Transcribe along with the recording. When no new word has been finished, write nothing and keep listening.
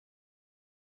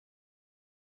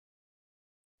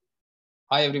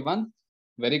Hi everyone,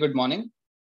 very good morning.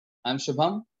 I'm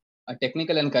Shubham, a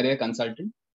technical and career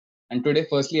consultant. And today,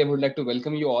 firstly, I would like to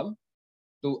welcome you all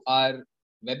to our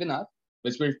webinar,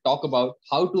 which will talk about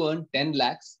how to earn 10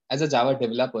 lakhs as a Java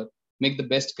developer, make the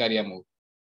best career move.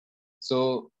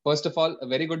 So, first of all, a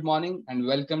very good morning and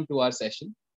welcome to our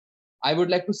session. I would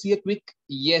like to see a quick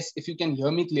yes if you can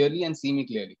hear me clearly and see me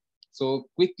clearly. So,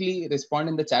 quickly respond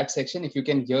in the chat section if you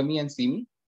can hear me and see me.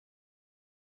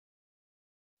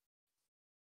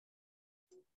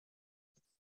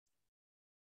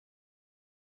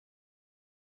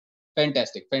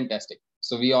 Fantastic, fantastic.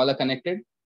 So, we all are connected.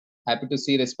 Happy to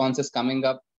see responses coming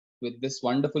up with this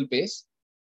wonderful pace.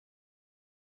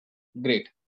 Great.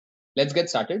 Let's get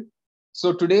started.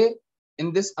 So today,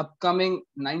 in this upcoming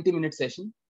 90-minute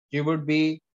session, you would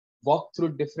be walked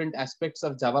through different aspects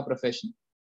of Java profession,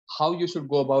 how you should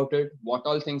go about it, what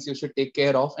all things you should take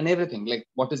care of, and everything, like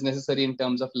what is necessary in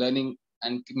terms of learning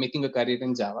and making a career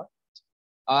in Java.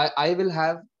 I will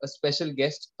have a special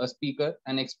guest, a speaker,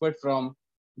 an expert from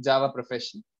Java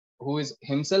profession, who is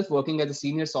himself working as a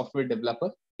senior software developer.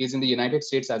 He's in the United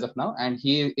States as of now, and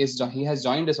he has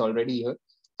joined us already here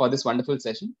for this wonderful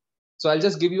session. So I'll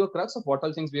just give you a crux of what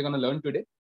all things we're going to learn today.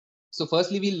 So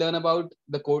firstly, we'll learn about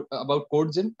the code about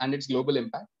CodeGym and its global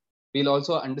impact. We'll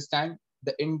also understand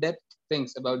the in-depth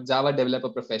things about Java developer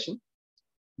profession.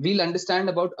 We'll understand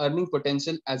about earning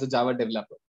potential as a Java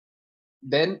developer.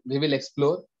 Then we will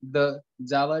explore the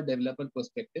Java developer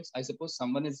perspectives. I suppose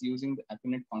someone is using the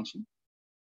alternate function.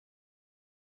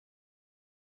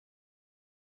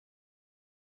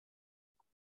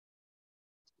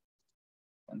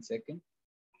 One second.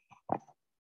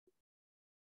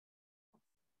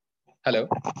 Hello.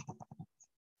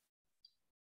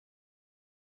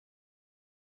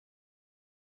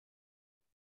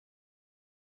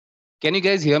 Can you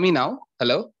guys hear me now?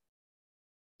 Hello.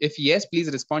 If yes, please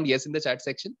respond yes in the chat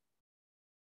section.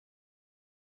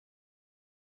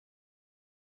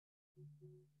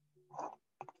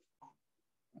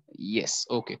 Yes.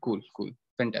 Okay, cool, cool.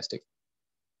 Fantastic.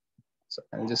 So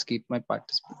I'll just keep my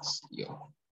participants here.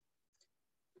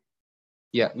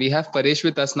 Yeah, we have Paresh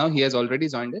with us now. He has already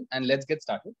joined in, and let's get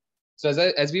started. So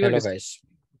as we were guys.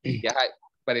 Yeah, hi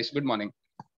Paresh. Good morning.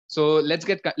 So let's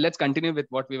continue with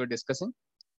what we were discussing.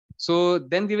 So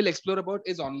then we will explore about,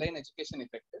 is online education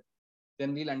effective?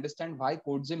 Then we'll understand why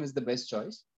CodeGym is the best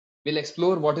choice. We'll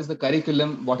explore what is the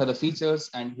curriculum, what are the features,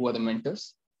 and who are the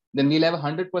mentors. Then we'll have a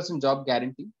 100% job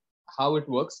guarantee, how it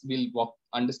works. We'll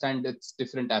understand its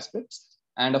different aspects.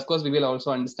 And of course, we will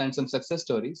also understand some success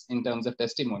stories in terms of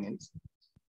testimonials.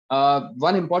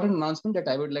 One important announcement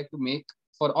that I would like to make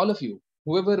for all of you,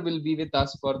 whoever will be with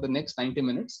us for the next 90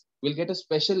 minutes, will get a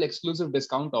special exclusive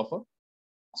discount offer.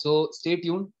 So stay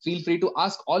tuned. Feel free to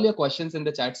ask all your questions in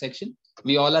the chat section.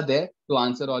 We all are there to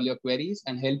answer all your queries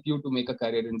and help you to make a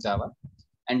career in Java.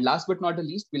 And last but not the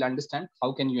least, we'll understand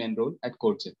how can you enroll at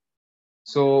CodeGym.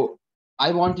 So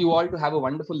I want you all to have a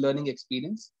wonderful learning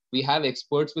experience. We have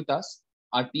experts with us.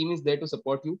 Our team is there to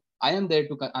support you. I am there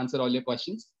to answer all your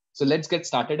questions. So let's get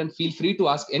started and feel free to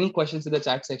ask any questions in the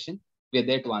chat section. We're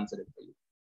there to answer it for you.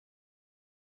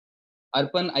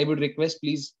 Arpan, I would request,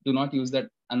 please do not use that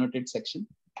annotated section.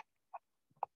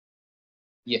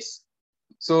 Yes.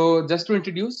 So just to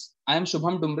introduce, I am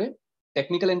Shubham Dumbre,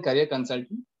 technical and career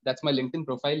consultant. That's my LinkedIn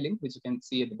profile link, which you can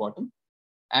see at the bottom.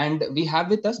 And we have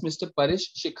with us Mr. Paresh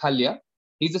Shikhalia.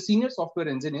 He's a senior software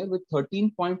engineer with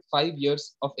 13.5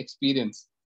 years of experience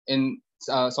in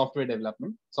software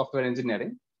development, software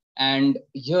engineering. And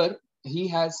here he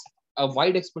has a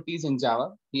wide expertise in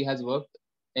Java. He has worked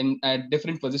in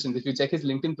different positions. If you check his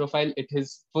LinkedIn profile, it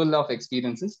is full of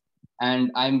experiences.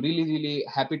 And I'm really, really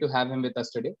happy to have him with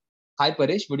us today. Hi,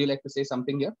 Paresh. Would you like to say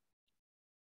something here?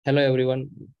 Hello, everyone.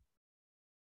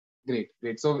 Great,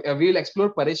 great. So we'll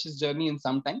explore Paresh's journey in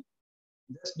some time.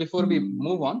 Just before we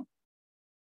move on,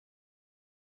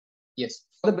 yes,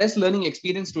 for the best learning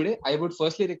experience today, I would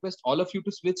firstly request all of you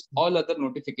to switch all other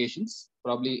notifications.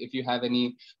 Probably if you have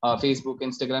any Facebook,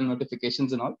 Instagram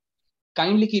notifications and all,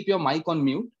 kindly keep your mic on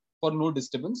mute for no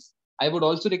disturbance. I would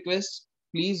also request,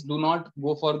 please do not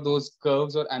go for those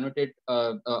curves or annotate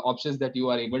options that you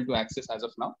are able to access as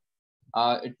of now.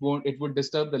 It would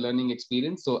disturb the learning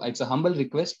experience. So it's a humble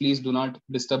request. Please do not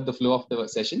disturb the flow of the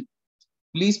session.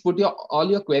 Please put all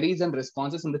your queries and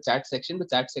responses in the chat section. The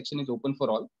chat section is open for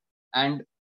all, and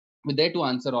we're there to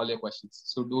answer all your questions.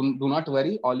 So do not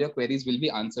worry, all your queries will be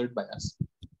answered by us.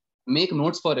 Make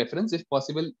notes for reference. If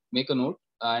possible, make a note,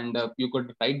 and you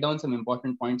could write down some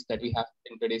important points that we have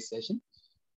in today's session.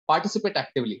 Participate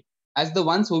actively. As the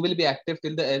ones who will be active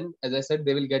till the end, as I said,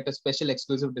 they will get a special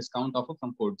exclusive discount offer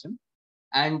from CodeGym.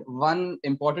 And one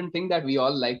important thing that we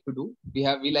all like to do,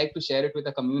 we like to share it with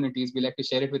the communities, we like to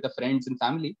share it with the friends and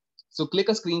family. So click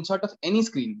a screenshot of any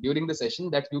screen during the session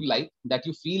that you like, that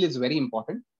you feel is very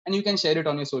important, and you can share it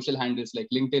on your social handles like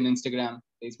LinkedIn, Instagram,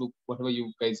 Facebook, whatever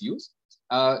you guys use.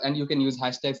 And you can use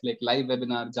hashtags like live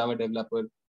webinar, Java developer,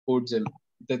 code gym.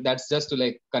 That's just to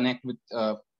like connect with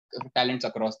talents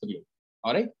across the globe.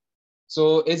 All right.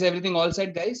 So is everything all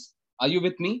set, guys? Are you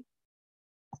with me?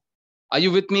 Are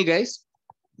you with me, guys?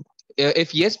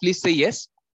 If yes, please say yes.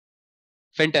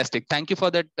 Fantastic. Thank you for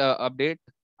that update,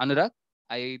 Anurag.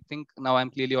 I think now I'm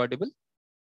clearly audible.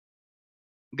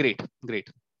 Great, great.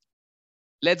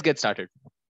 Let's get started.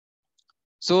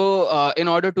 So in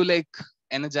order to like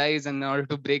energize and in order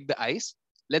to break the ice,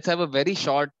 let's have a very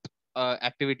short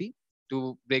activity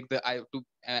to break the ice, to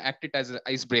act it as an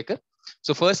icebreaker.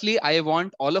 So firstly, I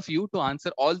want all of you to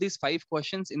answer all these 5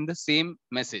 questions in the same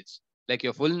message, like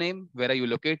your full name, where are you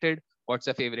located, what's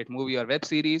your favorite movie or web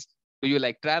series, do you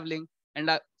like traveling, and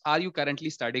are you currently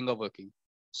studying or working?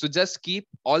 So just keep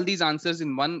all these answers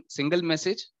in one single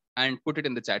message and put it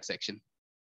in the chat section.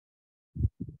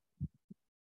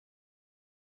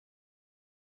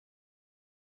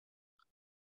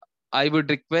 I would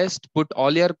request put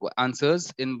all your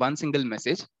answers in one single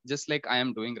message, just like I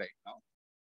am doing right now.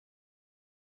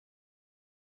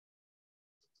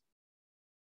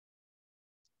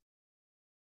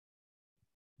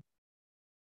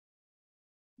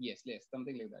 Yes, yes,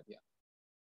 something like that. Yeah.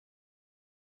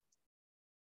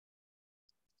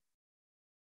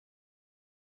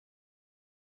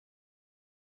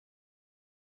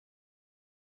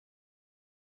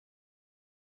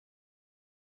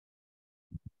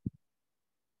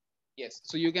 Yes.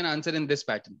 So you can answer in this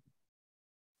pattern,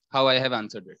 how I have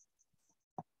answered it.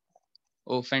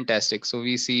 Oh, fantastic. So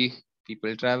we see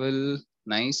people travel.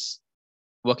 Nice.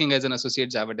 Working as an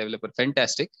associate Java developer.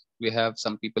 Fantastic. We have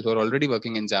some people who are already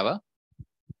working in Java.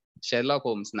 Sherlock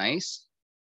Holmes. Nice.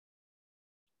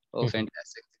 Oh,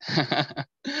 fantastic.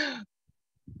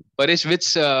 Parish,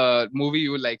 which movie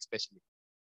you like especially?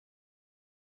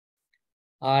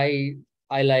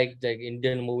 I like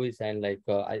Indian movies and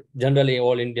I generally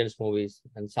all Indians movies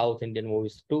and South Indian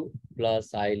movies too.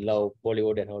 Plus, I love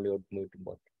Bollywood and Hollywood movies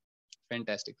both.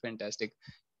 Fantastic, fantastic.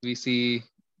 We see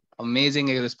amazing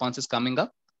responses coming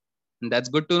up. And that's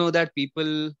good to know that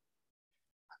people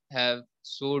have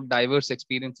so diverse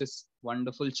experiences,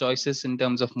 wonderful choices in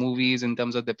terms of movies, in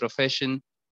terms of their profession.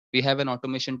 We have an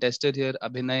automation tester here,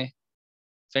 Abhinay.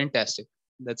 Fantastic.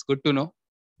 That's good to know.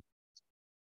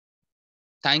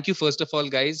 Thank you, first of all,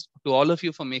 guys, to all of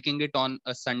you for making it on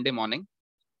a Sunday morning.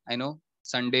 I know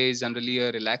Sunday is generally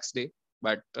a relaxed day,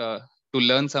 but to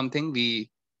learn something, we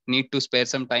need to spare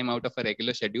some time out of our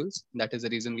regular schedules. That is the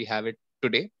reason we have it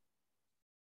today.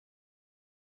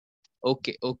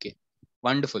 Okay, okay.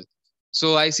 Wonderful.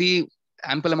 So I see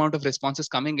ample amount of responses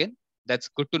coming in. That's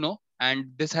good to know.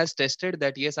 And this has tested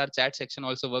that, yes, our chat section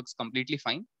also works completely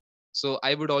fine. So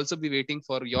I would also be waiting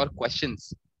for your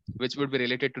questions, which would be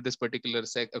related to this particular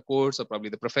course or probably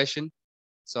the profession.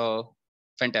 So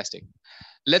fantastic.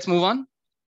 Let's move on.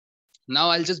 Now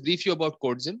I'll just brief you about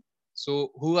CodeGym.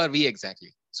 So who are we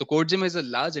exactly? So CodeGym is a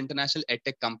large international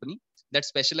edtech company that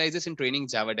specializes in training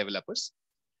Java developers.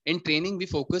 In training, we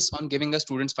focus on giving our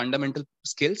students fundamental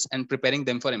skills and preparing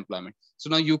them for employment. So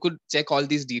now you could check all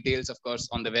these details, of course,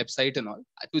 on the website and all.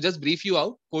 To just brief you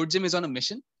out, CodeGym is on a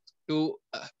mission to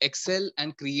excel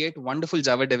and create wonderful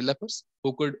Java developers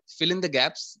who could fill in the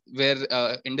gaps where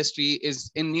industry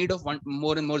is in need of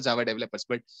more and more Java developers.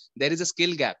 But there is a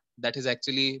skill gap that has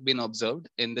actually been observed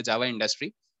in the Java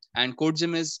industry. And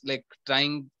CodeGym is like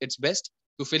trying its best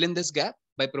to fill in this gap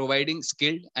by providing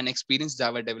skilled and experienced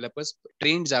Java developers,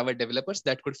 trained Java developers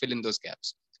that could fill in those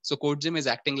gaps. So CodeGym is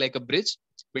acting like a bridge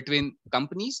between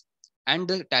companies and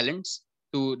the talents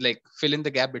to like fill in the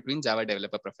gap between Java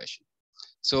developer profession.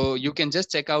 So you can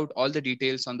just check out all the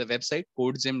details on the website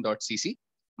codegym.cc.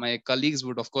 My colleagues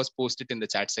would of course post it in the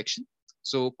chat section.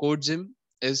 So CodeGym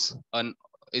is an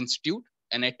institute,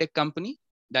 an edtech company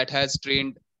that has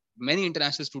trained many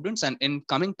international students, and in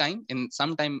coming time, in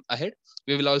some time ahead,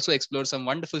 we will also explore some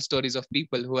wonderful stories of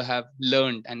people who have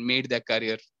learned and made their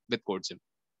career with CodeGym.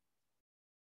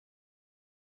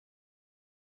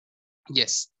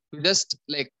 Yes, to just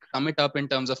like sum it up in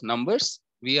terms of numbers,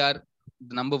 we are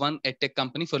the number one edtech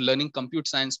company for learning computer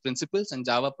science principles and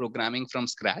Java programming from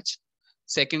scratch.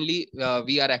 Secondly,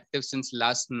 we are active since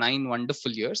last 9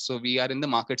 wonderful years. So we are in the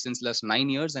market since last 9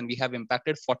 years, and we have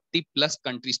impacted 40 plus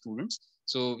country students.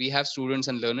 So we have students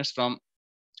and learners from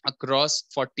across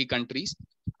 40 countries.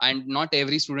 And not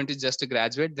every student is just a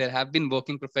graduate. There have been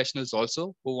working professionals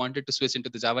also who wanted to switch into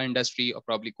the Java industry or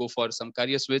probably go for some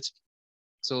career switch.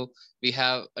 So we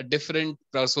have a different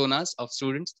personas of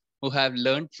students who have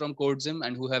learned from CodeGym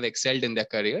and who have excelled in their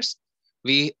careers.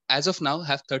 We, as of now,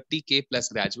 have 30K plus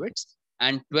graduates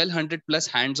and 1200 plus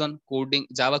hands-on coding,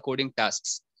 Java coding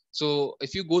tasks. So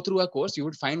if you go through our course, you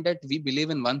would find that we believe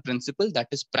in one principle, that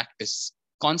is practice.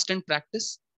 Constant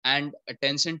practice and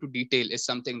attention to detail is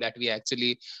something that we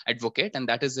actually advocate. And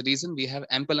that is the reason we have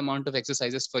ample amount of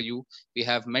exercises for you. We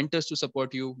have mentors to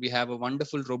support you. We have a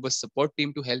wonderful, robust support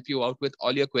team to help you out with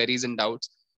all your queries and doubts.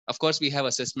 Of course, we have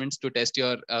assessments to test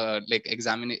your like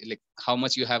examine, like how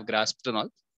much you have grasped and all.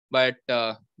 But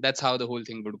that's how the whole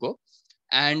thing would go.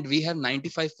 And we have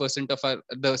 95% of our,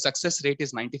 the success rate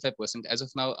is 95% as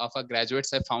of now of our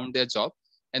graduates have found their job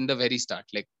in the very start.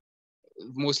 Like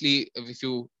mostly if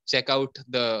you check out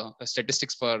the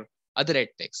statistics for other ed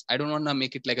techs, I don't want to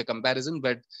make it like a comparison,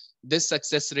 but this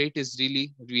success rate is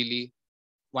really, really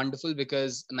wonderful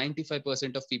because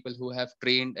 95% of people who have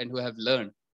trained and who have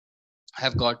learned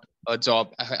have got a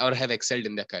job or have excelled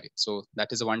in their career. So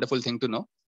that is a wonderful thing to know.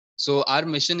 So our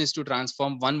mission is to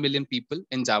transform 1 million people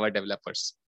in Java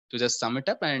developers. To just sum it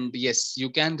up, and yes,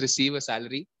 you can receive a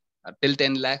salary till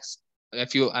 10 lakhs.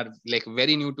 If you are like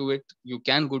very new to it, you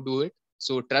can go do it.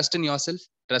 So trust in yourself,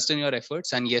 trust in your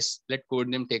efforts, and yes, let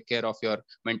Codename take care of your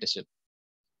mentorship.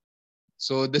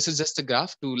 So this is just a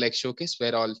graph to like showcase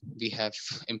where all we have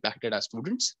impacted our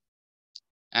students.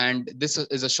 And this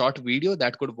is a short video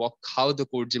that could walk how the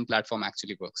CodeGym platform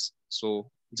actually works.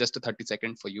 So just a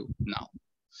 30-second for you now.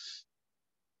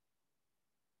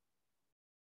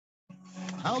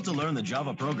 How to learn the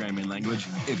Java programming language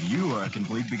if you are a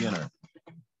complete beginner.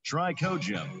 Try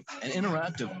CodeGym, an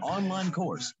interactive online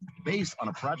course based on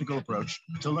a practical approach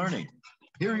to learning.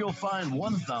 Here you'll find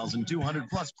 1,200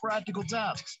 plus practical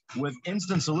tasks with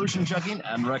instant solution checking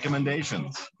and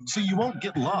recommendations, so you won't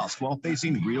get lost while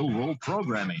facing real-world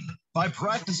programming. By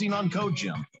practicing on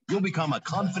CodeGym, you'll become a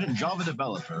confident Java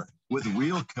developer with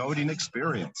real coding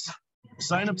experience.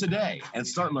 Sign up today and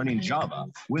start learning Java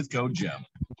with CodeGym.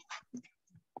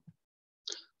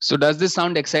 So does this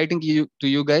sound exciting to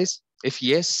you guys? If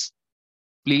yes,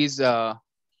 please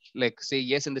like say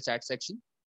yes in the chat section.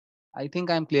 I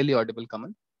think I'm clearly audible,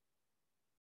 Kamal.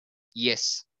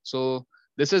 Yes. So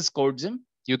this is CodeGym.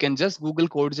 You can just Google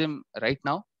CodeGym right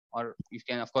now, or you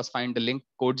can of course find the link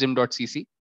codegym.cc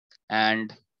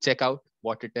and check out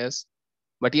what it is.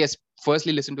 But yes,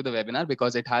 firstly listen to the webinar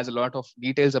because it has a lot of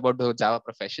details about the Java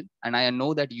profession. And I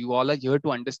know that you all are here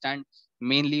to understand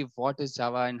mainly what is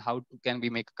Java and how can we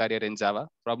make a career in Java.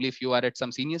 Probably if you are at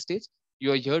some senior stage,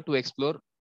 you are here to explore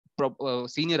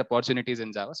senior opportunities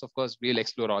in Java. So of course, we'll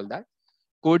explore all that.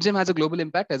 CodeGym has a global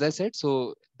impact, as I said.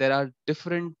 So there are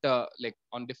different, like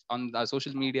on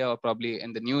social media or probably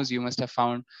in the news, you must have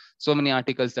found so many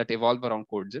articles that evolve around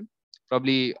CodeGym.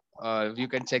 Probably you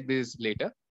can check this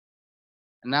later.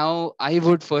 Now, I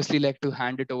would firstly like to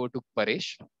hand it over to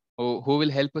Paresh, who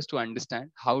will help us to understand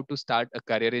how to start a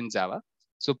career in Java.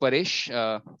 So Paresh,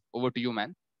 over to you,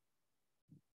 man.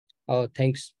 Oh,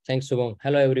 thanks, Subham.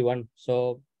 Hello, everyone.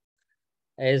 So,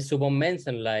 as Subham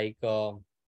mentioned, like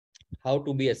how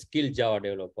to be a skilled Java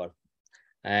developer,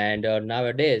 and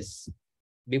nowadays,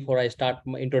 before I start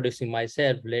introducing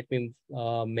myself, let me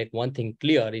make one thing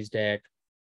clear: is that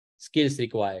skills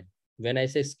required. When I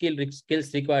say skills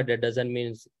required, that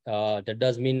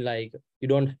does mean like you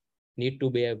don't need to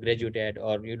be a graduate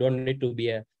or you don't need to be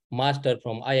a master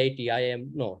from IIT, IIM.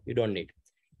 No, you don't need.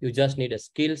 You just need a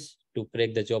skills to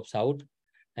crack the jobs out.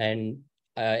 And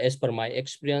as per my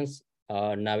experience,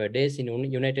 nowadays in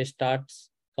United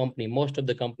States company, most of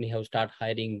the company have started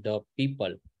hiring the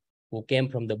people who came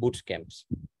from the boot camps.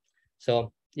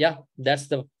 So yeah, that's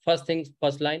the first thing,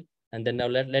 first line. And then now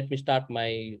let me start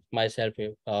myself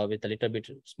with a little bit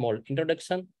small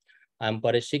introduction. I'm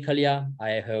Paresh Shikhalia. I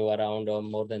have around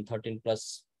more than 13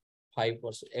 plus 5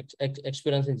 years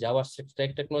experience in Java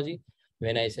stack technology.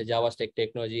 When I say Java stack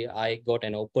technology, I got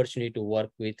an opportunity to work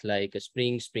with like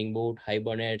Spring Boot,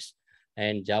 Hibernates,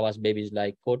 and Java's babies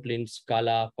like Kotlin,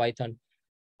 Scala, Python.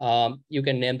 You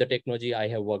can name the technology I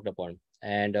have worked upon.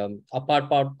 And apart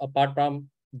from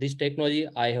this technology,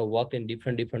 I have worked in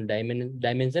different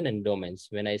dimensions and domains.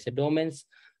 When I say domains,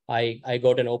 I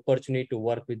got an opportunity to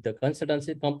work with the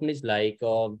consultancy companies like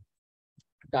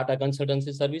Tata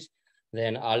Consultancy Service.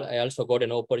 Then I also got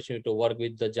an opportunity to work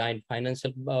with the giant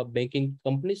financial banking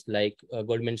companies like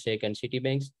Goldman Sachs and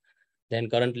Citibanks. Then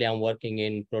currently I'm working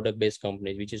in product-based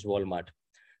companies, which is Walmart.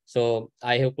 So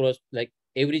I have crossed like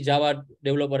every Java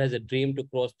developer has a dream to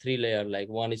cross 3 layers. Like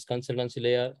one is consultancy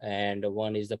layer, and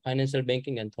one is the financial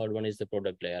banking, and third one is the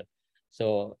product layer.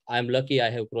 So I'm lucky I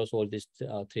have crossed all these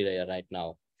 3 layers right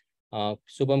now.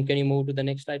 Subham, can you move to the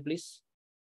next slide, please?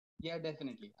 Yeah,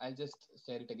 definitely. I'll just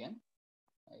share it again.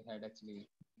 I had actually.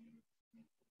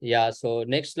 Yeah, so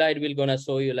next slide we're gonna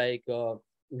show you like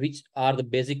which are the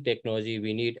basic technology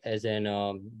we need as an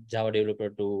Java developer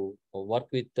to work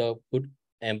with good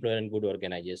employer and good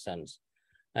organizations.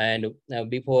 And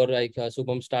before like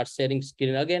Subham starts sharing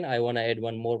skill again, I want to add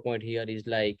one more point here is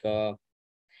like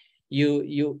you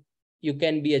you you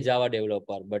can be a Java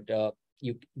developer, but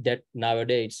you that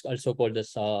nowadays it's also called the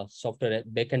software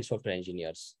backend software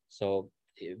engineers. So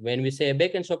when we say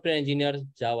backend software engineer,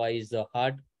 Java is the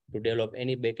heart to develop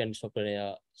any backend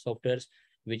software softwares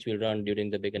which will run during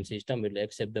the backend system, will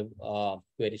accept the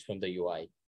queries from the UI.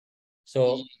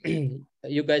 So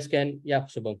you guys can, yeah,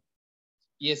 Subham.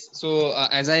 Yes. So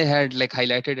as I had like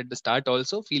highlighted at the start,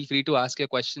 also feel free to ask your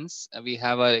questions. We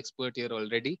have our expert here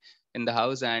already in the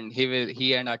house, and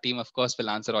he and our team, of course, will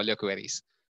answer all your queries.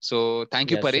 So thank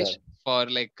you, Yeah, Paresh, sure. for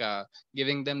like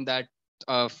giving them that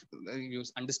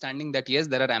understanding that yes,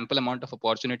 there are ample amount of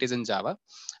opportunities in Java,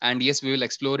 and yes, we will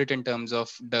explore it in terms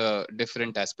of the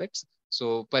different aspects.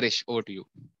 So Paresh, over to you.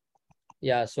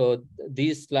 Yeah, so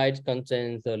these slides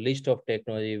contains the list of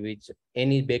technology which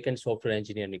any backend software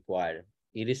engineer required,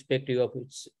 irrespective of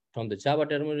it's from the Java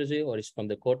terminology or it's from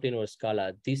the Kotlin or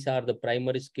Scala. These are the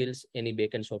primary skills any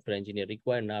backend software engineer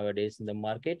require nowadays in the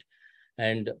market.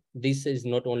 And this is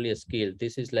not only a skill,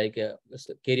 this is like a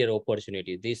career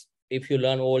opportunity. This, if you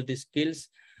learn all these skills,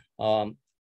 um,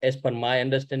 as per my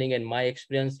understanding and my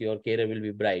experience, your career will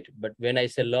be bright. But when I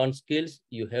say learn skills,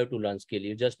 you have to learn skill.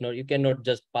 You just know you cannot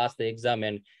just pass the exam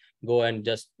and go and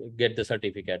just get the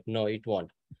certificate. No, it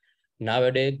won't.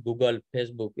 Nowadays, Google,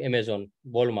 Facebook, Amazon,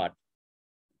 Walmart,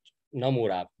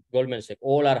 Nomura, Goldman Sachs,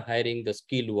 all are hiring the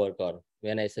skilled worker.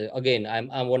 When I say again, I'm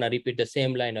gonna repeat the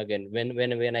same line again.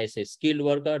 When I say skilled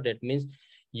worker, that means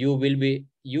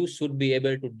you should be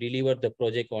able to deliver the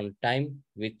project on time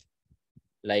with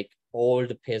like all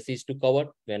the phases to cover.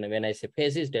 When I say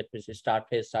phases, that means start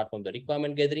from the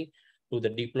requirement gathering to the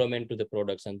deployment to the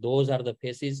production. Those are the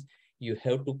phases you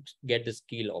have to get the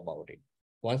skill about it.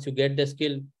 Once you get the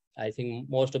skill, I think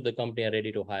most of the company are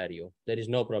ready to hire you. There is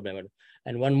no problem.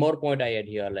 And one more point I add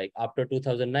here, like after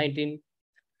 2019,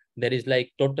 there is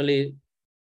like totally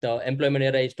the employment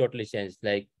era is totally changed.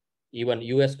 Like even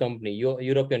US company,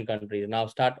 European countries now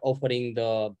start offering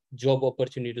the job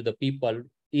opportunity to the people,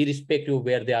 irrespective of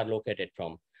where they are located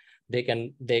from. They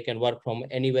can work from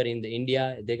anywhere in the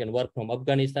India. They can work from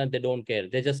Afghanistan. They don't care.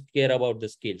 They just care about the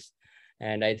skills.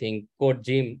 And I think Code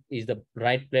Gym is the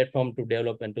right platform to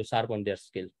develop and to sharpen their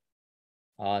skills.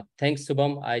 Thanks,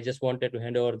 Subham. I just wanted to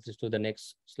hand over this to the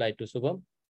next slide to Subham,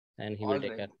 and he will All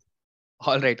take right. care.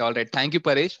 All right, all right. Thank you,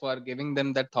 Paresh, for giving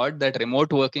them that thought that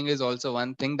remote working is also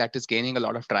one thing that is gaining a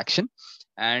lot of traction.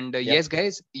 And Yep. yes,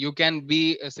 guys, you can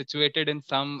be situated in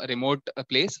some remote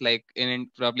place, like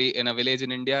probably in a village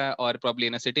in India or probably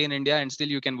in a city in India, and still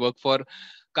you can work for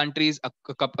countries,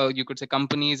 you could say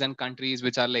companies and countries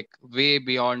which are like way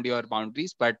beyond your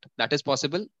boundaries, but that is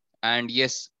possible. And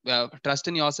yes, trust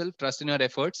in yourself, trust in your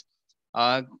efforts,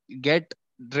 uh, get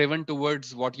driven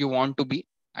towards what you want to be,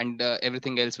 and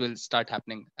everything else will start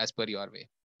happening as per your way.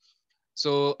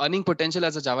 So earning potential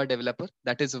as a Java developer,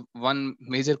 that is one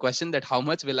major question, that how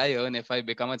much will I earn if I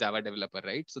become a Java developer,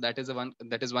 right? So that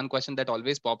is one question that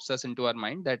always pops us into our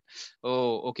mind, that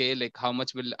oh, okay, like how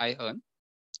much will I earn?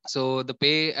 So the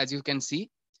pay, as you can see,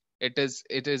 it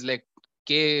is like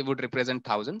K would represent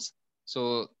thousands.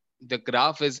 So the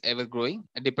graph is ever growing.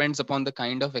 It depends upon the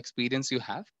kind of experience you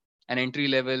have. An entry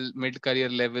level, mid career,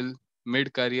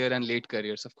 and late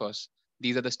careers, of course.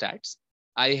 These are the stats.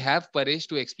 I have Paresh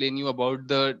to explain you about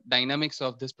the dynamics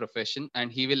of this profession,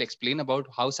 and he will explain about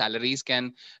how salaries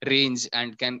can range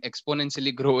and can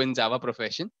exponentially grow in Java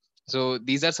profession. So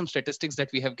these are some statistics that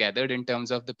we have gathered in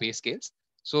terms of the pay scales.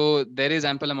 So there is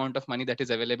ample amount of money that is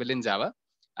available in Java.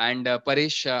 And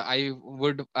Paresh,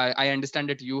 I understand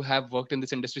that you have worked in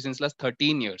this industry since last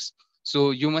 13 years.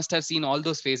 So you must have seen all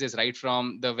those phases, right,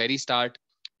 from the very start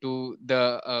to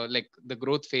the like the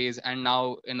growth phase, and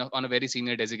now on a very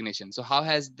senior designation. So how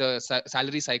has the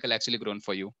salary cycle actually grown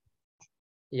for you?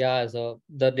 Yeah, so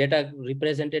the data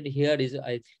represented here is,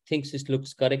 I think this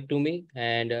looks correct to me,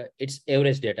 and it's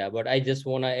average data. But I just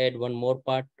want to add one more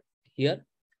part here.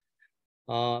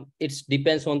 It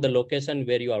depends on the location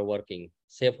where you are working.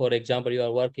 Say, for example, you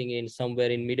are working in somewhere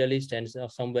in Middle East and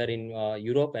somewhere in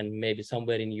Europe, and maybe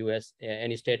somewhere in US,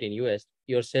 any state in US.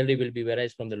 Your salary will be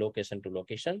varies from the location to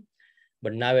location.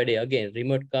 But nowadays, again,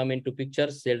 remote come into picture,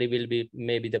 salary will be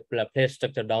maybe the pay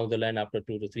structure down the line after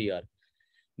 2 to 3 years.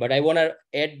 But I want to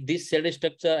add this salary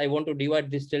structure. I want to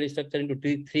divide this salary structure into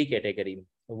three categories.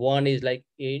 One is like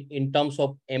in terms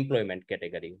of employment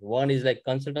category. One is like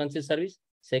consultancy service.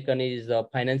 Second is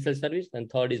financial service. And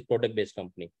third is product-based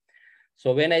company.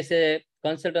 So when I say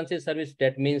consultancy service,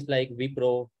 that means like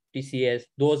Wipro, TCS,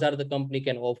 those are the company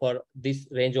can offer this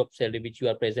range of salary which you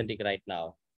are presenting right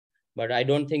now. But I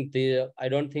don't think so.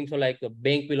 Like a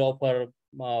bank will offer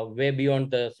way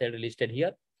beyond the salary listed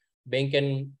here. Bank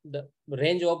can the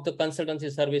range of the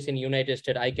consultancy service in United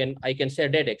States. I can say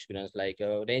that experience like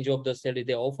range of the salary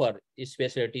they offer,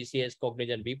 especially TCS,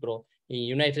 Cognizant, Wipro in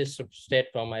United States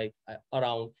from like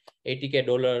around $80K,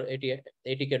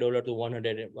 $80K to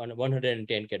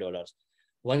 110K.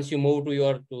 Once you move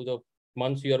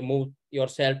once you move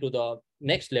yourself to the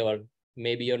next level,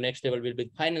 maybe your next level will be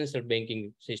financial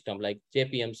banking system like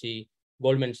JPMC,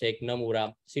 Goldman Sachs,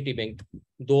 Nomura, Citibank.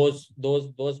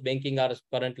 Those banking are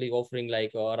currently offering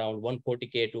like around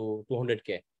 140K to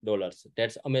 200K dollars.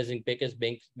 That's amazing package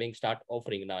banks start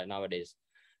offering nowadays.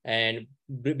 And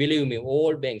believe me,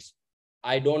 all banks,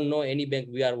 I don't know any bank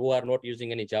who are not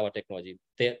using any Java technology.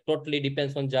 They totally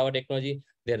depends on Java technology.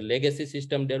 Their legacy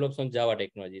system develops on Java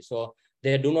technology. So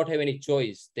they do not have any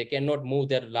choice. They cannot move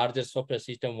their largest software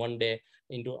system one day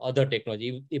into other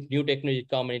technology if new technology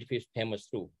come and it is famous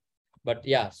too. But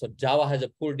yeah, so Java has a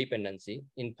full dependency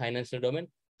in financial domain.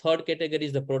 Third category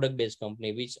is the product-based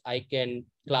company, which I can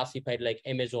classify like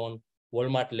Amazon,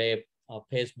 Walmart Lab,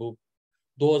 Facebook.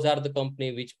 Those are the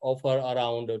company which offer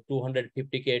around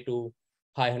 250K to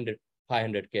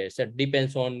 500K. So it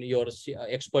depends on your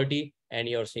expertise and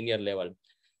your senior level.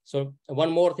 So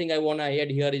one more thing I want to add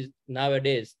here is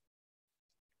nowadays,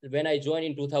 when I joined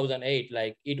in 2008,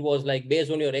 like it was like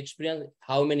based on your experience,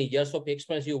 how many years of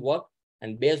experience you work,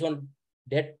 and based on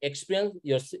that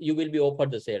experience, you will be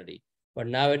offered the salary. But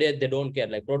nowadays they don't care.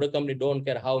 Like product company don't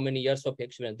care how many years of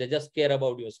experience. They just care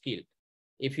about your skill.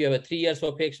 If you have a 3 years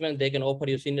of experience, they can offer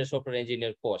you senior software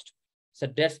engineer post. So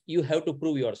that's you have to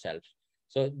prove yourself.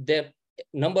 So the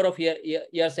number of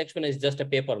years experience is just a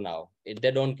paper now.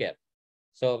 They don't care.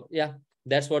 So yeah,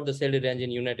 that's what the salary range in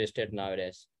United States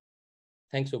nowadays.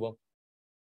 Thanks, Subha.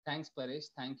 Thanks, Paresh.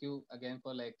 Thank you again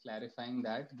for like clarifying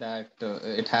that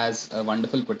it has a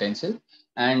wonderful potential.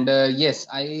 And yes,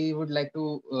 I would like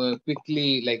to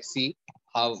quickly like see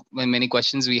how many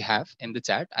questions we have in the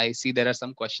chat. I see there are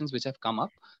some questions which have come up.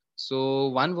 So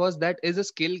one was that is a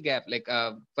skill gap. Like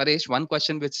Paresh, one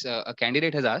question which a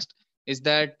candidate has asked is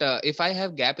that if I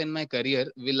have gap in my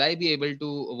career, will I be able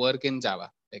to work in Java?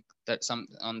 Like that some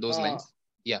on those lines.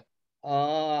 Yeah.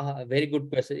 Very good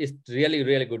question. It's really,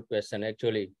 really good question,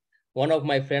 actually. One of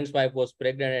my friend's wife was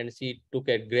pregnant and she took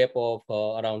a gap of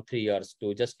around 3 years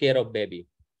to just care of baby.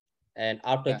 And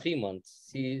after 3 months,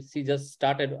 she just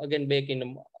started again back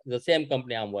in the same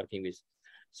company I'm working with.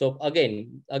 So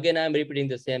again, I'm repeating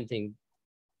the same thing.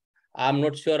 I'm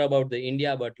not sure about the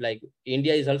India, but like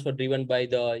India is also driven by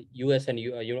the US and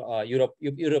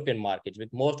European markets,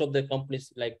 with most of the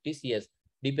companies like TCS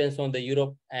depends on the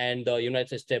Europe and the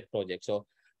United States project. So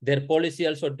their policy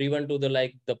also driven to the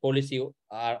like the policy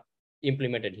are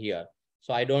implemented here.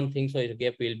 So I don't think so. The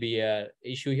gap will be a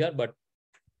issue here. But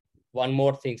one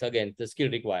more things again, the skill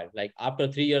required. Like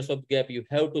after 3 years of gap, you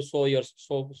have to show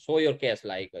your case.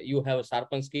 Like you have a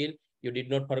sharpened skill. You did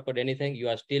not forget anything. You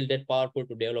are still that powerful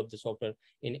to develop the software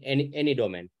in any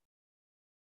domain.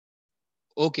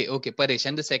 Okay, Paresh.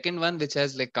 And the second one, which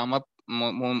has like come up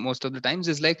most of the times,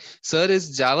 is like, sir,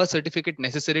 is Java certificate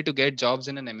necessary to get jobs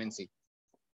in an MNC?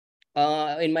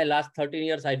 In my last 13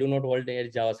 years, I do not hold a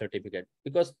Java certificate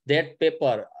because that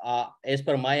paper, as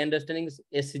per my understanding, is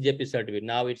SCJP certificate.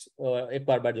 Now it's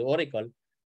acquired by the Oracle.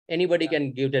 Anybody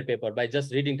can give that paper by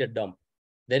just reading the dump.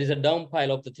 There is a dump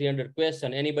file of the 300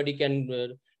 question. Anybody can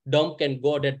can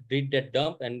go that read that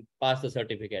dump and pass the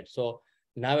certificate. So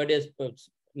nowadays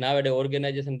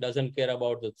organization doesn't care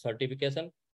about the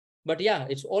certification. But yeah,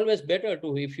 it's always better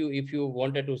to if you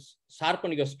wanted to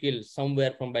sharpen your skills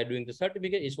somewhere from by doing the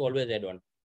certificate, it's always add on.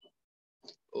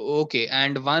 Okay,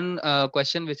 and one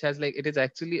question which has like, it is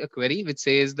actually a query which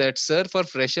says that, sir, for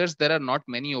freshers there are not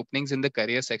many openings in the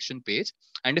career section page,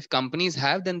 and if companies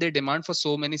have, then they demand for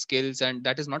so many skills, and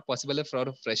that is not possible for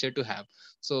a fresher to have.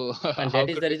 So and that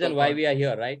is the reason why we are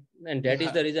here, right? And that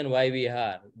is the reason why we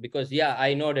are, because yeah,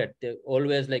 I know that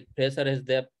always like fresher is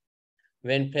there.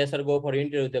 When fresher go for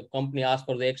interview, the company asks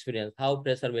for the experience. How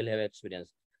fresher will have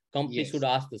experience? Company should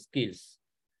ask the skills.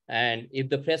 And if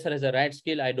the fresher has a right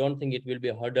skill, I don't think it will be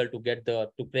a hurdle to get to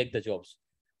break the jobs.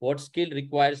 what skill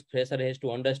requires, fresher has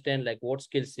to understand like what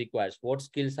skills requires, what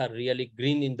skills are really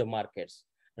green in the markets,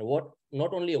 and what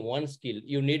not only one skill,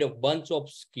 you need a bunch of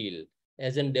skill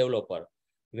as a developer.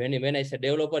 When I say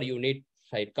developer, you need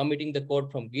right committing the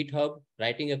code from GitHub,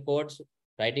 writing a code,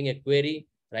 writing a query,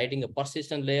 writing a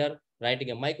persistent layer,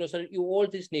 writing a microservice. You all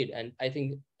this need, and I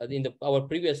think in our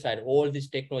previous slide, all this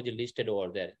technology listed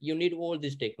over there. You need all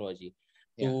this technology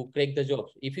to crack the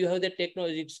jobs. If you have the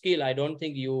technology skill, I don't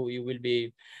think you will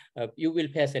be you will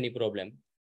face any problem.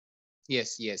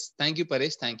 Yes, yes. Thank you,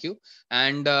 Paresh. Thank you.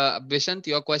 And Bishant,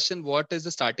 your question, what is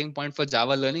the starting point for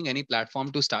Java learning? Any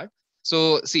platform to start?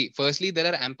 So see, firstly,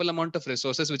 there are ample amount of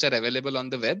resources which are available on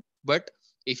the web. But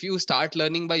if you start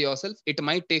learning by yourself, it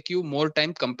might take you more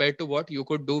time compared to what you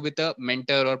could do with a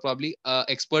mentor or probably a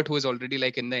expert who is already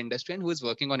like in the industry and who is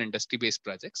working on industry-based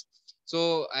projects.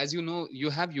 So as you know, you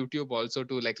have YouTube also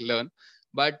to like learn.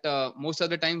 But most of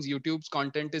the times YouTube's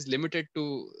content is limited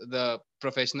to the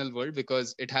professional world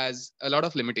because it has a lot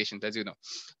of limitations, as you know.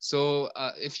 So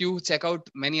if you check out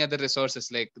many other resources,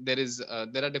 like there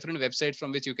are different websites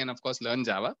from which you can of course learn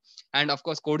Java, and of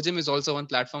course CodeGym is also one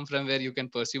platform from where you can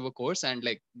pursue a course and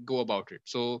like go about it.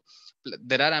 So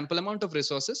there are ample amount of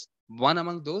resources. One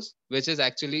among those which is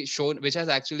actually shown, which has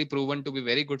actually proven to be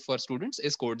very good for students,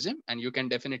 is CodeGym, and you can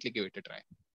definitely give it a try.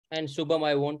 And Shubham,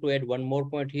 I want to add one more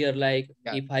point here. Like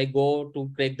if I go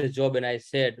to crack the job and I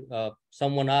said,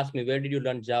 someone asked me, where did you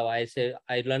learn Java? I say,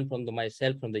 I learned from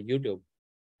myself from the YouTube.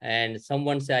 And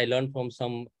someone say, I learned from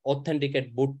some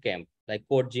authenticate boot camp, like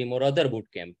CodeGym or other boot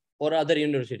camp or other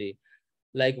university.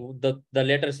 Like the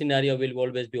latter scenario will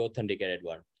always be authenticated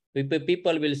one.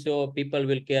 People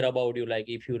will care about you. Like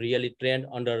if you really train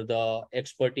under the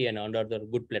expertise and under the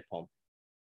good platform.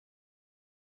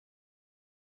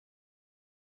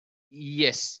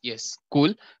 Yes, yes,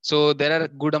 cool. So there are a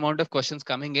good amount of questions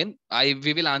coming in.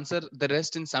 We will answer the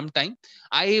rest in some time.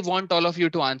 I want all of you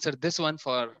to answer this one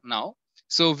for now.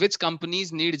 So which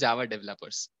companies need Java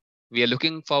developers? We are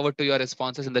looking forward to your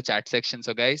responses in the chat section.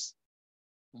 So guys,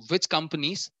 which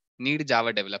companies need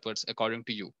Java developers according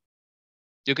to you?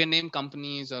 You can name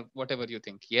companies or whatever you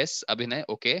think. Yes, Abhinay,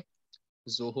 okay.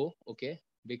 Zoho, okay.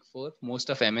 Big Four, most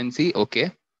of MNC,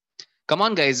 okay. Come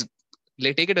on, guys,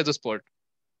 take it as a sport.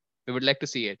 We would like to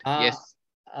see it. Yes.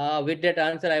 With that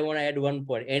answer, I want to add one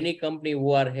point. Any company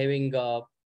who are having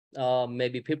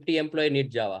maybe 50 employees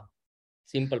need Java.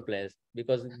 Simple place,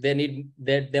 because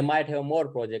they might have more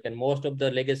project, and most of the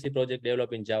legacy project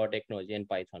develop in Java technology and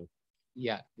Python.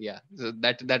 Yeah. So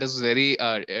that is very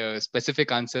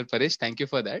specific answer, Paresh. Thank you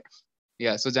for that.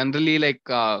 Yeah. So generally, like,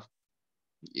 now,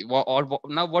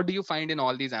 what do you find in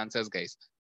all these answers, guys?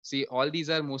 See, all these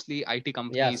are mostly IT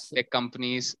companies, Yes. tech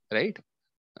companies, right?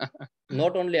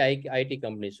 Not only IT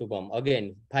companies, Subham.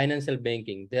 Again, financial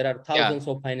banking. There are thousands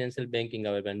of financial banking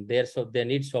available, and they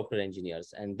need software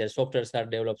engineers, and their softwares are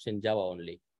developed in Java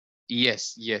only.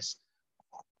 Yes.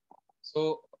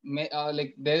 So,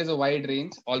 like, there is a wide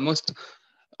range. Almost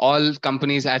all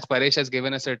companies, as Paresh has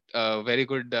given us a very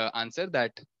good answer,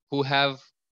 that who have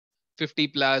 50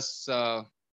 plus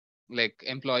like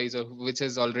employees, or which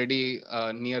is already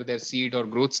near their seed or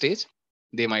growth stage,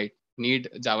 they might need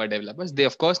Java developers. They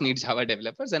of course need Java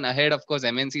developers, and ahead, of course,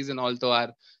 MNCs and also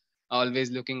are always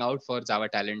looking out for Java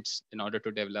talents in order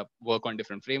to work on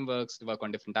different frameworks, work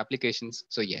on different applications.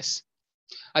 So yes.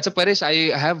 Acha, Paresh,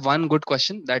 I have one good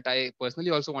question that I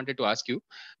personally also wanted to ask you,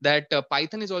 that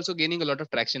Python is also gaining a lot of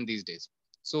traction these days.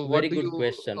 So Very what do good you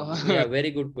question. Yeah,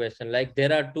 very good question. Like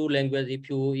there are two languages. If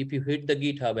you hit the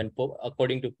GitHub, and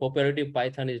according to popularity,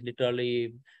 Python is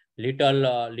literally little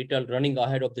running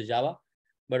ahead of the Java.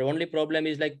 But only problem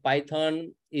is like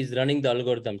Python is running the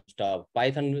algorithm stuff.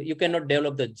 Python, you cannot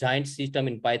develop the giant system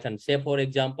in Python. Say for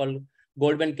example,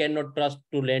 Goldman cannot trust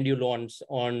to lend you loans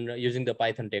on using the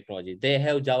Python technology. They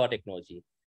have Java technology.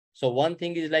 So one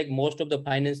thing is like most of the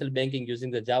financial banking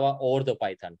using the Java or the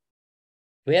Python,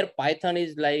 where Python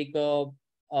is like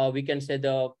we can say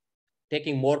the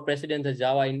taking more precedence than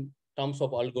Java in terms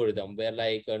of algorithm, where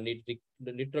like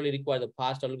literally require the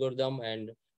fast algorithm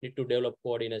and need to develop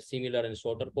code in a similar and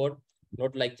shorter code,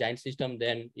 not like giant system.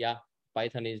 Then yeah,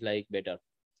 Python is like better.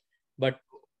 But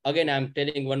again, I'm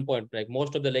telling one point, like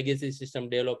most of the legacy system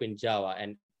develop in Java,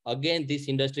 and again this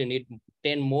industry need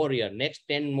 10 more year, next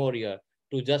 10 more year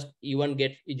to just even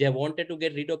get, if they wanted to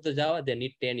get rid of the Java, they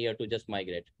need 10 year to just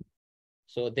migrate.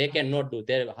 So they cannot do,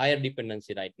 their higher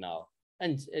dependency right now.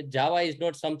 And Java is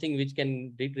not something which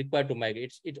can require to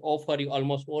migrate. It's offering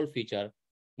almost all feature,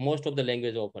 most of the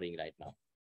language offering right now.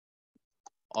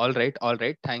 All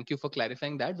right. Thank you for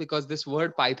clarifying that, because this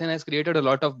word Python has created a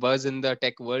lot of buzz in the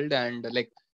tech world, and like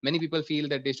many people feel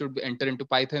that they should enter into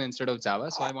Python instead of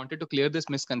Java. So I wanted to clear this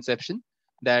misconception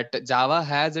that Java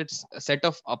has its set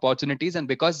of opportunities, and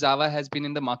because Java has been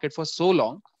in the market for so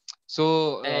long,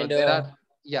 so And there are,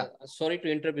 yeah. Sorry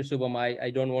to interrupt you, Subham. I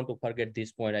don't want to forget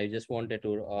this point. I just wanted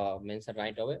to mention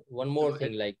right away. One more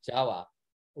thing, like Java.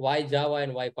 Why Java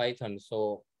and why Python?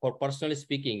 So for personally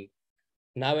speaking,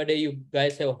 nowadays you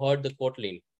guys have heard the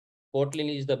Kotlin.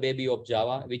 Kotlin is the baby of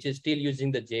Java, which is still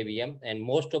using the JVM. And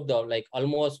most of the, like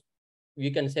almost,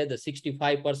 you can say the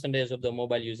 65% of the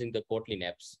mobile using the Kotlin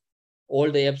apps. All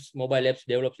the apps, mobile apps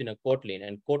developed in a Kotlin,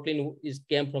 and Kotlin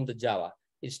came from the Java.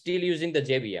 It's still using the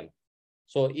JVM.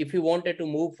 So if you wanted to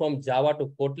move from Java to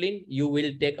Kotlin, you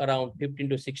will take around 15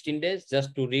 to 16 days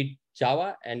just to read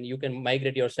Java, and you can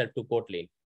migrate yourself to Kotlin.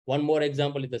 One more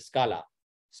example is the Scala.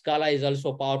 Scala is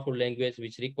also a powerful language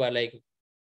which require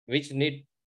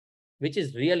which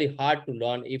is really hard to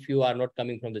learn if you are not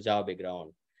coming from the Java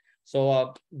background.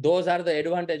 So those are the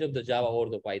advantage of the Java or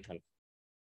the Python.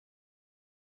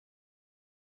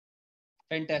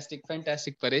 Fantastic,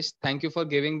 fantastic, Paresh. Thank you for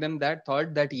giving them that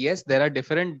thought that yes, there are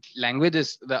different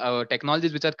languages, the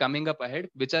technologies which are coming up ahead,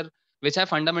 which have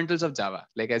fundamentals of Java,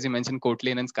 like as you mentioned,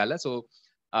 Kotlin and Scala. So,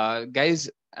 guys,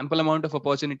 ample amount of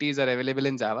opportunities are available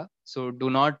in Java. So do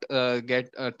not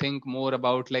think more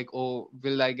about like, oh,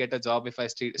 will I get a job if I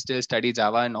still study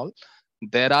Java and all.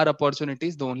 There are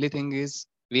opportunities. The only thing is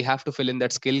we have to fill in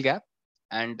that skill gap,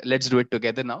 and let's do it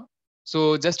together now.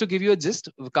 So just to give you a gist,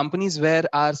 companies where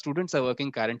our students are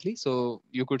working currently. So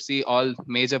you could see all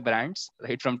major brands,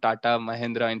 right, from Tata,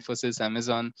 Mahindra, Infosys,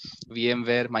 Amazon,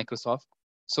 VMware, Microsoft.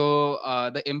 So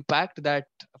the impact that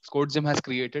CodeGym has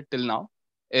created till now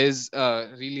is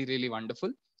really, really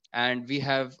wonderful. And we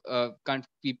have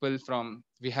people from,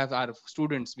 we have our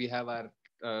students, we have our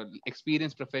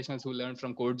experienced professionals who learned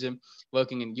from CodeGym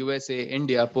working in USA,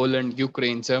 India, Poland,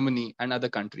 Ukraine, Germany, and other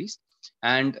countries.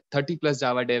 And 30 plus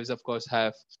Java devs, of course,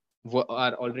 are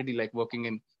already like working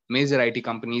in major IT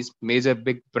companies, major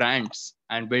big brands,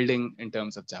 and building in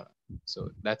terms of Java. So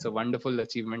that's a wonderful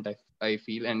achievement, I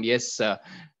feel. And yes,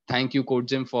 thank you,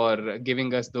 CodeGym, for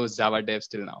giving us those Java devs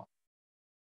till now.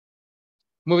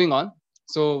 Moving on.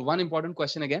 So one important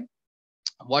question again,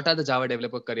 what are the Java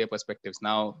developer career perspectives?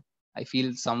 Now, I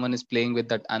feel someone is playing with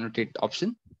that annotate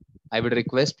option. I would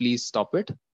request, please stop it.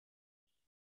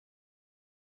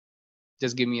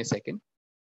 Just give me a second.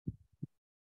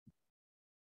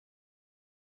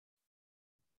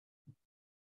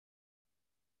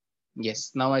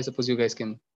 Yes, now I suppose you guys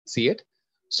can see it.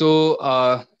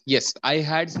 So yes, I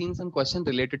had seen some question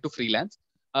related to freelance.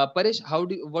 Paresh,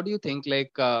 what do you think?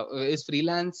 Like, is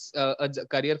freelance a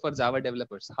career for Java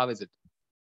developers? How is it?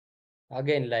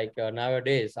 Again, like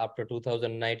nowadays, after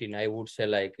 2019, I would say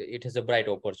like it is a bright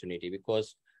opportunity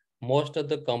because most of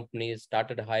the companies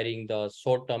started hiring the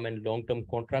short-term and long-term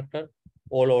contractor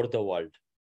all over the world.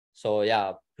 So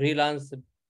yeah, freelance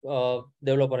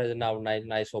developer has now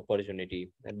nice opportunity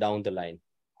down the line.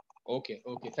 Okay,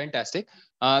 fantastic.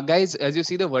 Guys, as you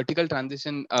see the vertical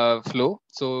transition flow,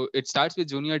 so it starts with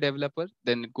junior developer,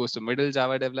 then it goes to middle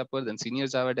Java developer, then senior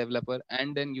Java developer,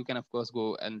 and then you can of course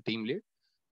go and team lead.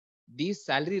 These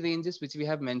salary ranges which we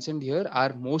have mentioned here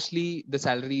are mostly the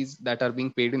salaries that are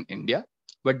being paid in India,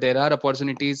 but there are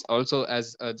opportunities also,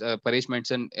 as Paresh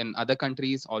mentioned, in other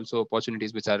countries, also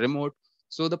opportunities which are remote.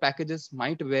 So the packages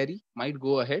might vary, might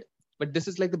go ahead, but this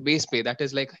is like the base pay that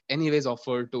is like anyways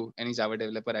offered to any Java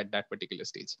developer at that particular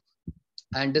stage.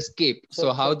 And the scape.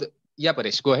 So how the, yeah,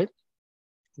 Paresh, go ahead.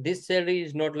 This salary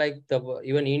is not like the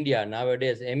even India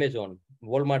nowadays. Amazon,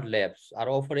 Walmart Labs are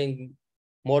offering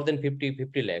more than 50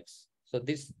 lakhs. So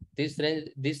this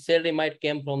salary might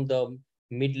came from the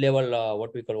mid-level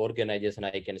what we call organization.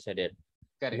 I can say that.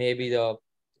 Correct. Maybe the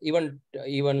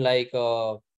even like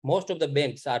most of the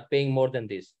banks are paying more than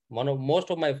this.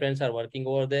 Most of my friends are working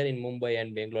over there in Mumbai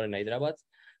and Bangalore and Hyderabad.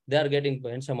 They are getting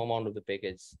handsome amount of the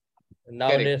package.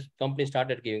 Nowadays, companies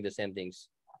started giving the same things.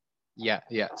 Yeah.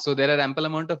 So there are ample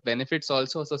amount of benefits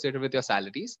also associated with your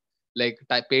salaries, like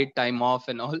paid time off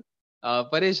and all.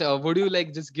 Paresh, would you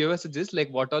like just give us a gist, like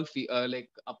what all like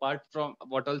apart from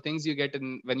what all things you get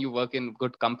in when you work in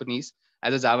good companies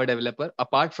as a Java developer,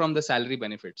 apart from the salary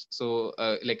benefits? So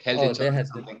like health insurance,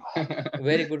 something.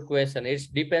 Very good question. It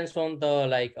depends on the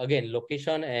like again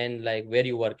location and like where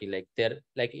you working. Like there,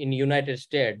 like in United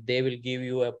States, they will give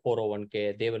you a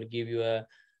 401k. They will give you a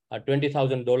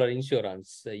 $20,000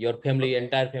 insurance. Your family,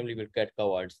 entire family will get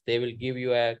covered. They will give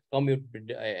you a commute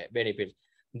benefit.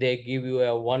 They give you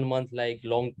a 1 month like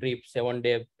long trip,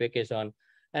 7-day vacation,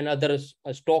 and other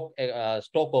stock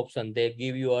option. They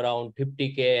give you around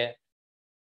 50k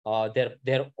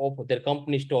their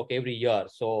company stock every year.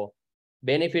 So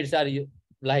benefits are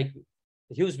like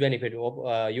huge benefit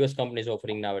of US companies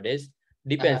offering nowadays.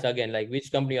 Depends again, like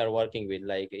which company you are working with.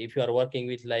 Like if you are working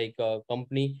with like a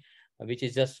company which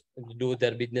is just do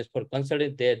their business for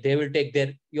consulting, they will take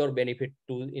your benefit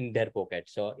to in their pocket.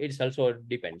 So it's also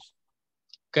depends.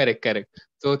 Correct, correct.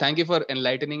 So thank you for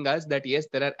enlightening us that yes,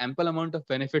 there are ample amount of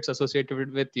benefits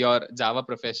associated with your Java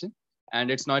profession.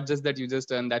 And it's not just that you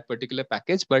just earn that particular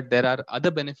package, but there are other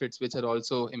benefits which are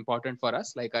also important for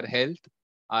us, like our health,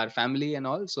 our family, and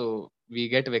all. So we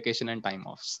get vacation and time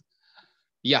offs.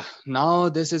 Yeah. Now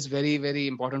this is very, very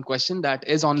important question. That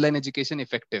is online education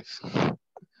effective?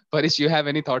 Parish, you have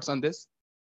any thoughts on this?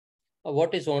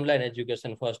 What is online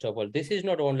education? First of all, this is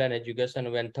not online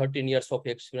education when 13 years of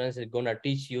experience is gonna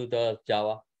teach you the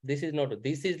Java. This is not.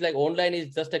 This is like online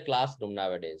is just a classroom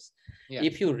nowadays. Yeah.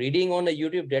 If you reading on a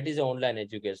YouTube, that is online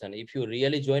education. If you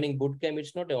really joining bootcamp,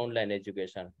 it's not an online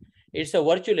education. It's a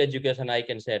virtual education. I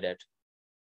can say that.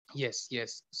 Yes,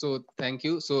 yes. So thank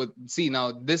you. So see,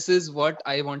 now this is what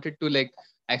I wanted to like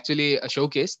actually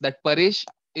showcase, that Paresh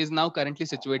is now currently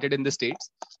situated in the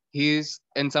States. He is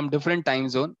in some different time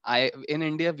zone. I in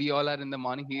India, we all are in the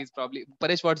morning. He is probably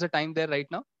Paresh. What's the time there right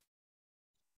now?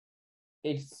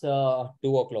 It's 2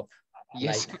 o'clock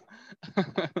Yes.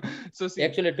 night. So see,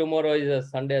 Actually, tomorrow is a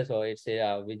Sunday, so it's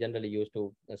we generally used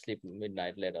to sleep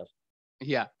midnight later.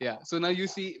 yeah. So now you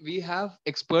see, we have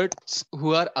experts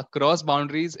who are across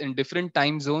boundaries in different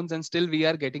time zones, and still we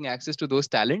are getting access to those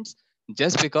talents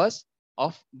just because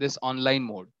of this online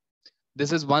mode.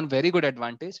 This is one very good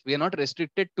advantage. We are not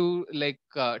restricted to like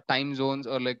time zones,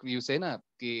 or like you say na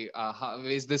ki, how,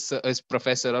 is this is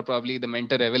professor or probably the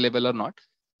mentor available or not.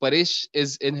 Paresh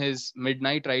is in his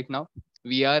midnight right now.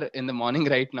 We are in the morning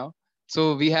right now,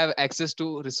 so we have access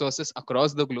to resources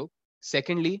across the globe.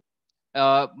 Secondly,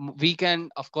 we can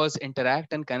of course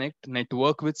interact and connect,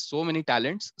 network with so many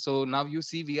talents. So now you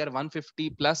see we are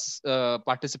 150 plus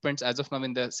participants as of now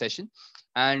in the session.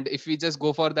 And if we just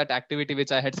go for that activity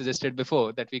which I had suggested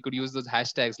before, that we could use those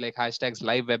hashtags like hashtags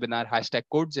live webinar, hashtag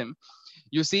code gym,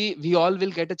 you see we all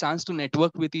will get a chance to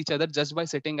network with each other just by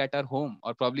sitting at our home,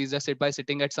 or probably just sit by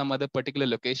sitting at some other particular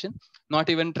location, not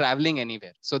even traveling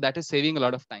anywhere. So that is saving a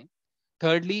lot of time.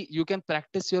 Thirdly, you can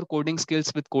practice your coding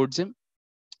skills with code gym,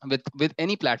 with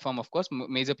any platform, of course,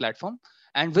 major platform.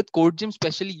 And with code gym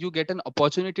especially, you get an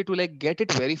opportunity to like get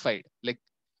it verified, like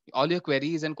all your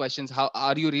queries and questions, how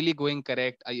are you really going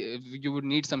correct. You would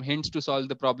need some hints to solve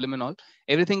the problem and all.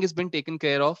 Everything has been taken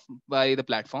care of by the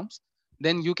platforms.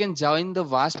 Then you can join the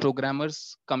vast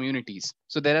programmers communities.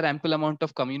 So there are ample amount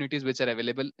of communities which are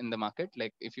available in the market.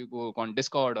 Like if you go on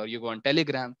Discord or you go on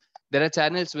Telegram, there are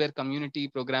channels where community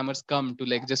programmers come to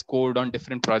like just code on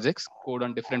different projects, code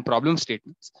on different problem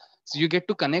statements. So you get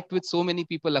to connect with so many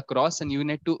people across, and you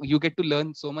get to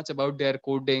learn so much about their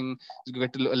coding. You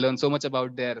get to learn so much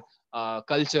about their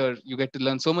culture. You get to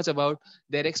learn so much about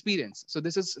their experience. So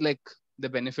this is like the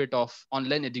benefit of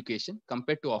online education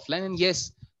compared to offline. And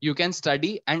yes, you can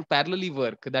study and parallelly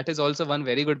work. That is also one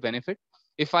very good benefit.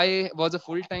 If I was a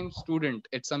full-time student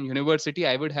at some university,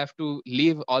 I would have to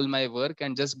leave all my work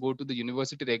and just go to the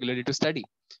university regularly to study.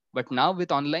 But now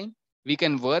with online, we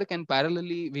can work and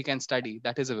parallelly we can study.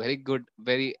 That is a very good,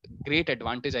 very great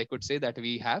advantage, I could say, that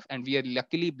we have, and we are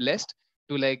luckily blessed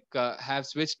to like have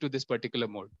switched to this particular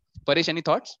mode. Paresh, any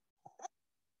thoughts?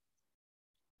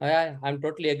 I'm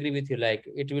totally agree with you. Like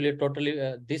it will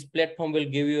totally, this platform will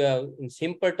give you a, in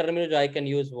simple terminology, I can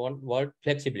use one word,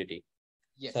 flexibility.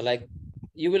 Yes. So like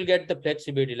you will get the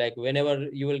flexibility, like whenever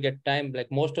you will get time,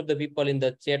 like most of the people in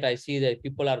the chat, I see that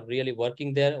people are really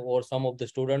working there, or some of the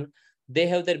student, they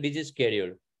have their busy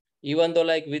schedule. Even though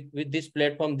like with this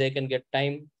platform, they can get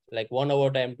time, like 1 hour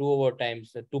time, 2 hour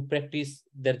times to practice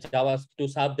their Java, to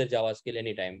sharp their Java skill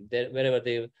anytime, there, wherever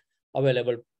they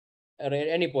available at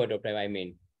any point of time, I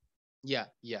mean. Yeah.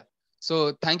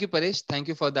 So thank you, Paresh. Thank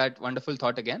you for that wonderful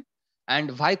thought again.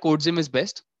 And why CodeGym is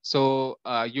best? So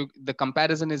the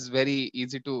comparison is very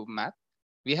easy to map.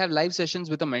 We have live sessions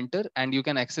with a mentor, and you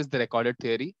can access the recorded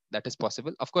theory. That is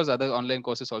possible. Of course, other online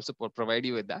courses also provide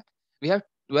you with that. We have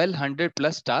 1200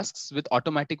 plus tasks with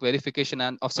automatic verification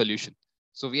and of solution.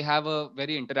 So we have a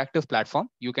very interactive platform.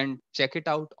 You can check it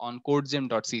out on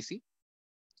codegym.cc.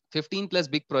 15 plus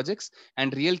big projects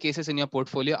and real cases in your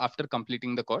portfolio after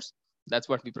completing the course. That's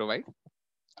what we provide.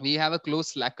 We have a close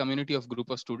Slack community of group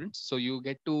of students. So you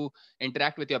get to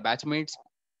interact with your batchmates,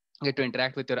 get to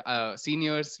interact with your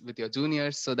seniors, with your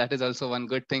juniors. So that is also one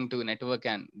good thing to network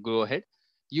and go ahead.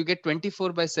 You get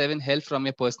 24 by 7 help from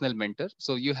your personal mentor.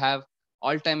 So you have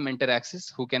all time mentor access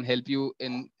who can help you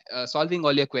in solving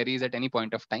all your queries at any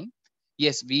point of time.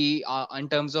 yes, we are in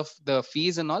terms of the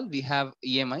fees and all, we have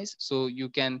EMIs, so you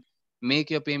can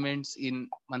make your payments in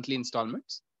monthly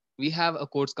installments. We have a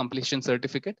course completion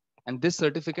certificate, and this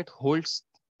certificate holds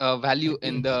value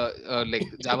in the like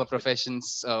Java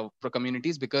professions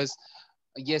communities, because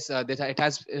yes, it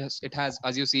has,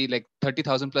 as you see, like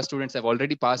 30,000 plus students have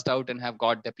already passed out and have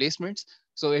got their placements.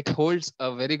 So it holds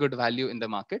a very good value in the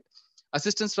market.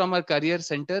 Assistance from our career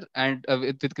center, and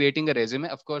with creating a resume,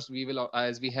 of course we will,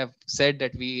 as we have said,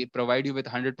 that we provide you with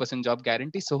 100% job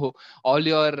guarantee. So all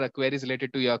your queries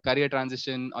related to your career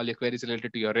transition, all your queries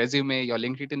related to your resume, your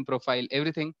LinkedIn profile,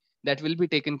 everything, that will be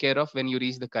taken care of when you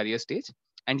reach the career stage.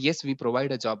 And yes, we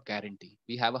provide a job guarantee.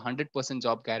 We have a 100%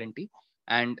 job guarantee,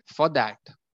 and for that,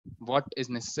 what is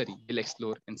necessary, we'll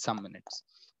explore in some minutes.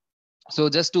 So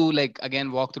just to like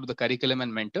again walk through the curriculum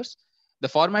and mentors. The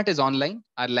format is online.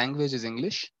 Our language is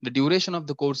English. The duration of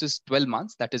the course is 12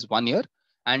 months, that is 1 year.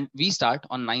 And we start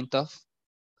on 9th of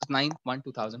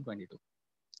 9/1/2022.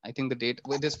 I think the date,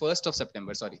 it is 1st of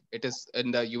September. Sorry, it is in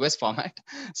the US format.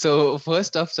 So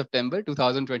 1st of September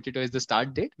 2022 is the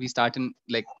start date. We start in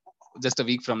like just a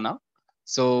week from now.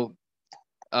 So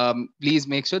please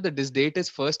make sure that this date is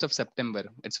 1st of September.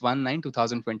 It's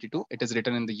 1/9/2022. It is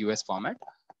written in the US format.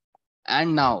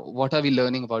 And now, what are we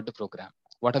learning about the program?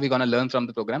 What are we going to learn from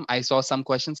the program? I saw some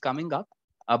questions coming up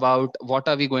about what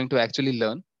are we going to actually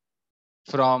learn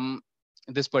from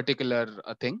this particular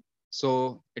thing. So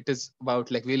it is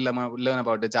about like we'll learn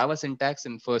about the Java syntax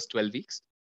in first 12 weeks.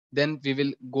 Then we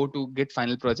will go to Git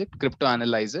final project, crypto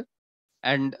analyzer.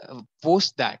 And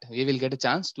post that, we will get a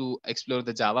chance to explore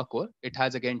the Java core. It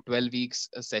has again 12 weeks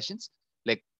sessions.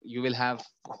 Like you will have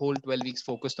whole 12 weeks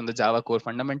focused on the Java core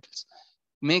fundamentals.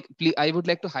 I would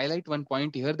like to highlight one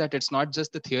point here, that it's not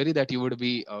just the theory that you would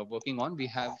be working on. We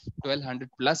have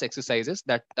 1200 plus exercises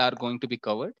that are going to be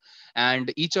covered,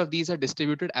 and each of these are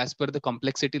distributed as per the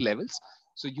complexity levels.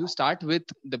 So you start with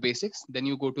the basics, then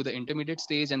you go to the intermediate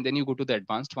stage, and then you go to the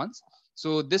advanced ones.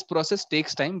 So this process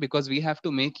takes time because we have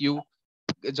to make you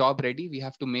job ready, we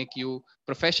have to make you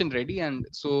profession ready. And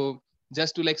so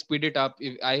just to like speed it up,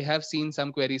 if I have seen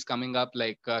some queries coming up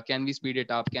like can we speed it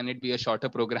up, can it be a shorter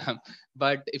program?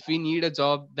 But if we need a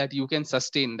job that you can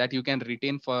sustain, that you can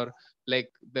retain for like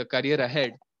the career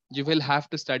ahead, you will have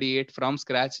to study it from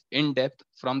scratch in depth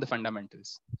from the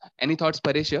fundamentals. Any thoughts,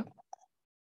 Paresh here?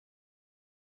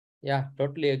 Yeah,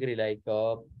 totally agree. Like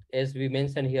as we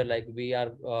mentioned here, like we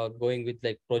are going with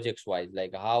like projects wise,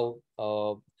 like how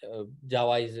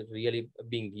Java is really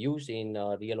being used in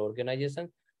real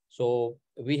organization. So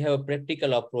we have a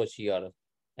practical approach here,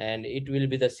 and it will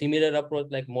be the similar approach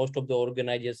like most of the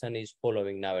organization is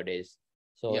following nowadays.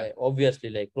 So Yeah,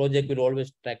 obviously, like project will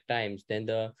always track times, then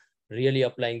the really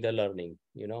applying the learning,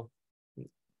 you know.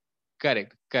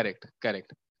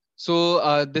 correct.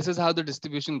 So this is how the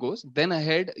distribution goes. Then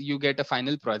ahead, you get a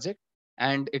final project,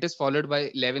 and it is followed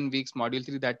by 11 weeks module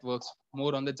 3 that works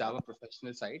more on the Java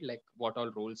professional side, like what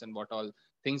all roles and what all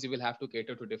things you will have to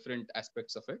cater to different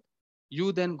aspects of it.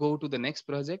 You then go to the next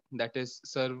project, that is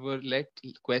serverlet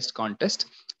quest contest.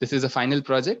 This is a final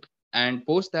project, and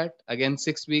post that again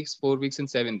 6 weeks, 4 weeks, and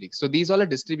 7 weeks. So these all are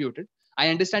distributed. I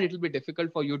understand it will be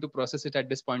difficult for you to process it at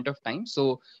this point of time.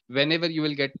 So whenever you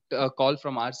will get a call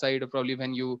from our side, or probably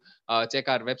when you check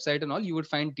our website and all, you would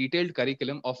find detailed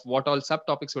curriculum of what all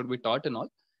subtopics would be taught and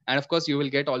all. And of course, you will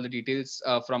get all the details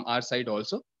from our side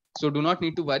also. So do not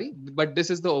need to worry. But this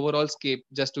is the overall scape,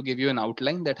 just to give you an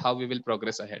outline that how we will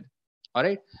progress ahead. All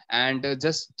right. And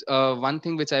just one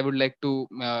thing which I would like to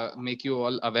make you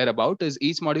all aware about is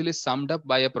each module is summed up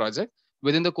by a project.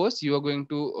 Within the course, you are going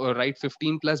to write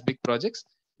 15 plus big projects,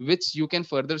 which you can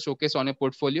further showcase on a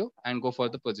portfolio and go for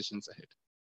the positions ahead.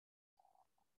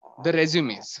 The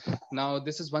resumes. Now,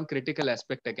 this is one critical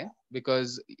aspect again,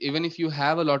 because even if you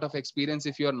have a lot of experience,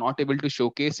 if you are not able to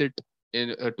showcase it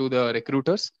to the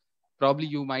recruiters, probably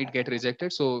you might get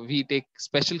rejected. So we take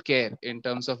special care in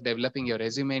terms of developing your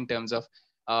resume, in terms of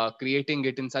creating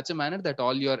it in such a manner that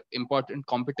all your important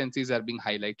competencies are being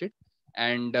highlighted.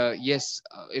 And yes,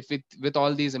 if with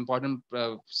all these important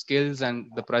skills and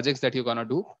the projects that you're going to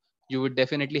do, you would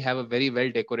definitely have a very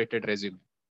well decorated resume.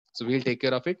 So we'll take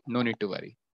care of it. No need to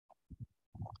worry.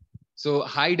 So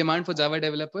high demand for Java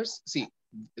developers. See,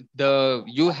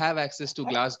 you have access to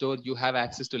Glassdoor, you have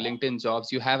access to LinkedIn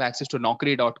Jobs, you have access to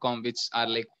Naukri.com, which are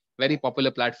like very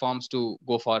popular platforms to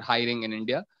go for hiring in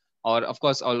India, or of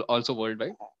course also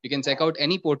worldwide. You can check out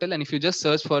any portal, and if you just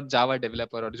search for Java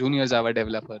developer or junior Java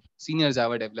developer, senior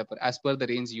Java developer, as per the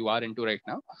range you are into right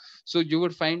now, so you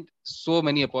would find so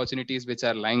many opportunities which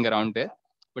are lying around there.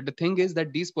 But the thing is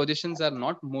that these positions are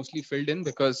not mostly filled in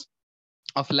because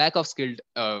of lack of skilled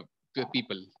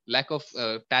people, lack of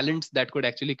talents that could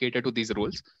actually cater to these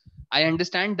roles. I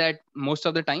understand that most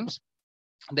of the times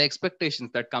the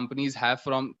expectations that companies have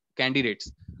from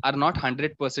candidates are not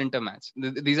 100% a match.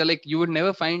 These are like, you would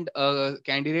never find a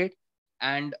candidate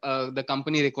and the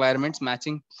company requirements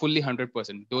matching fully 100%.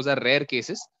 Those are rare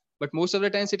cases, but most of the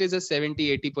times it is a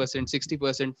 70, 80%,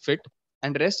 60% fit,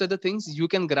 and rest of the things you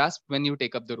can grasp when you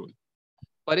take up the role.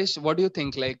 Parish, what do you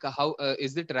think? Like, how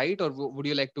is it right, or would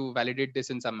you like to validate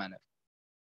this in some manner?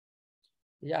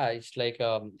 Yeah, it's like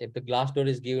if the Glassdoor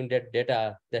is giving that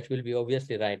data, that will be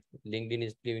obviously right. LinkedIn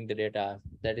is giving the data,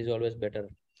 that is always better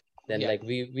than Yeah. like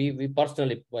we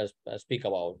personally speak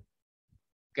about.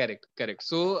 Correct.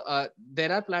 So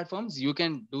there are platforms you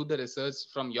can do the research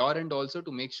from your end also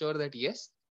to make sure that yes,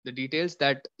 the details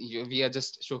that we are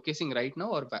just showcasing right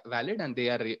now are valid and they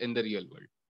are in the real world.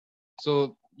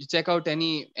 So you check out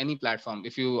any platform.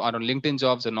 If you are on LinkedIn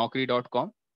Jobs or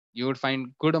Naukri.com, you would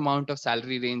find good amount of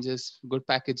salary ranges, good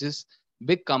packages,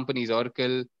 big companies,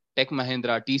 Oracle, Tech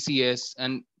Mahindra, TCS,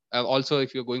 and also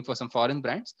if you're going for some foreign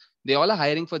brands, they all are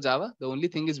hiring for Java. The only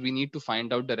thing is we need to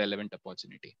find out the relevant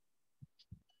opportunity.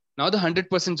 Now the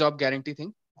 100% job guarantee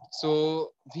thing.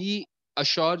 So we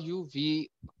assure you, we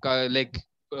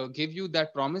give you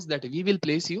that promise that we will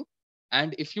place you,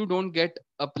 and if you don't get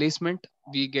a placement,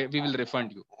 we will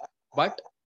refund you. But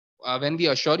when we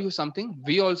assure you something,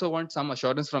 we also want some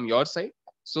assurance from your side.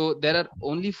 So there are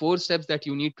only 4 steps that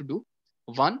you need to do.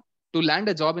 One, to land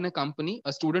a job in a company,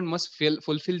 a student must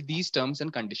fulfill these terms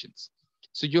and conditions.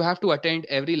 So you have to attend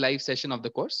every live session of the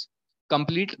course,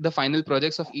 complete the final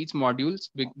projects of each modules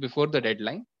before the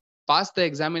deadline, pass the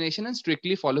examination, and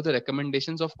strictly follow the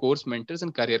recommendations of course mentors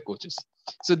and career coaches.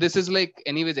 So this is like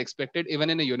anyways expected even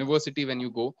in a university when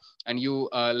you go and you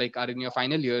like are in your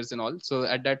final years and all. So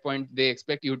at that point they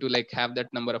expect you to like have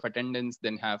that number of attendance,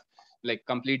 then have like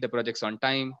complete the projects on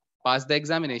time, pass the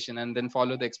examination, and then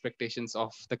follow the expectations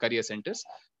of the career centers,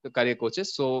 the career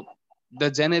coaches. So the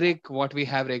generic what we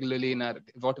have regularly in our,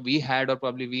 what we had or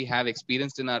probably we have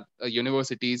experienced in our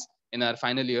universities in our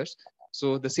final years.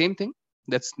 So the same thing,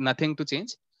 that's nothing to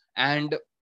change. And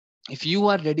if you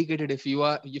are dedicated, if you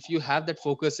have that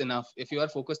focus enough, if you are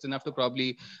focused enough to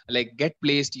probably like get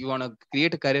placed, you want to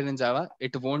create a career in Java,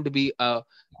 it won't be a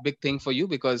big thing for you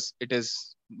because it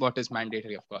is what is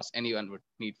mandatory. Of course anyone would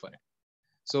need for it.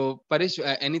 So Parish,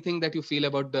 anything that you feel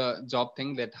about the job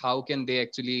thing, that how can they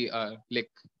actually like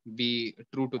be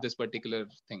true to this particular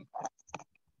thing?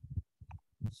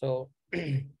 So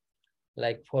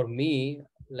like for me,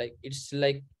 like it's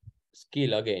like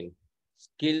skill again,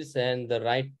 skills and the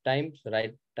right time.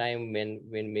 When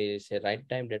we say right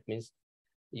time, that means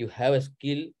you have a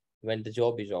skill when the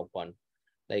job is open.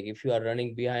 Like if you are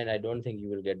running behind, I don't think you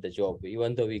will get the job,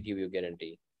 even though we give you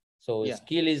guarantee. So Yeah.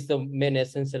 skill is the main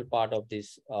essential part of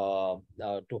this to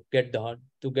get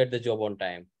the job on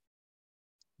time.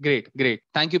 Great.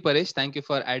 Thank you, Paresh. Thank you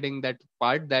for adding that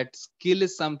part. That skill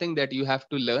is something that you have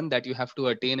to learn, that you have to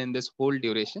attain in this whole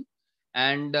duration.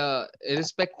 And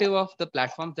irrespective of the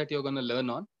platforms that you're going to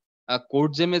learn on,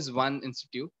 CodeGym is one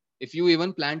institute. If you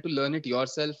even plan to learn it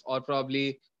yourself or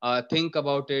probably think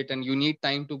about it and you need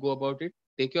time to go about it,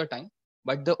 take your time.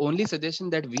 But the only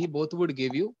suggestion that we both would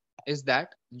give you is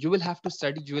that you will have to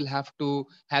study, you will have to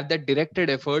have that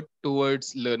directed effort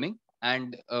towards learning.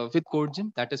 And with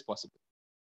CodeGym, that is possible.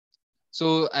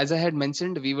 So as I had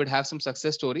mentioned, we would have some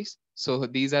success stories. So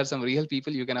these are some real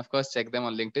people. You can of course check them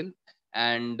on LinkedIn.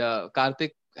 And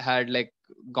Karthik had like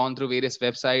gone through various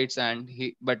websites, and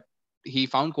he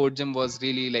found CodeGym was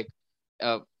really like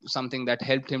something that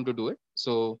helped him to do it.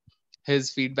 So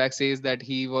his feedback says that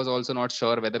he was also not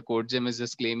sure whether CodeGym is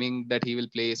just claiming that he will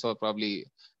place or probably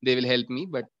they will help me,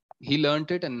 but he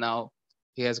learned it and now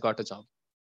he has got a job.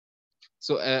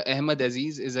 So Ahmed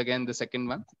Aziz is again the second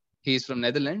one. He is from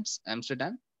Netherlands,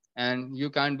 Amsterdam. And you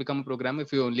can't become a programmer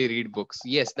if you only read books.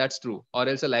 Yes, that's true. Or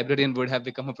else a librarian would have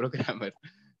become a programmer.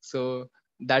 So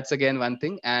that's again one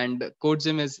thing. And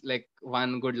CodeGym is like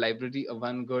one good library,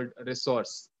 one good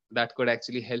resource that could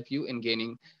actually help you in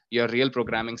gaining your real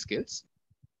programming skills.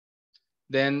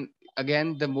 Then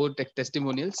again, the more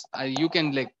testimonials, you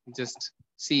can like just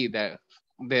see their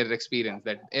experience,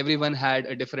 that everyone had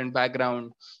a different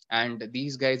background, and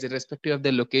these guys, irrespective of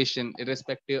their location,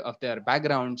 irrespective of their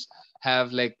backgrounds,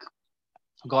 have like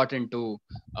got into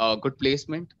a good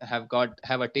placement,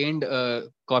 have attained a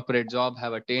corporate job,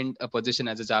 have attained a position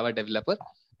as a Java developer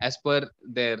as per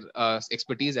their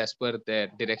expertise, as per their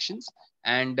directions.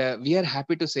 And we are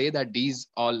happy to say that these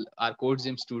all are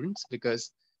CodeGym students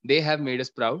because they have made us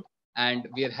proud, and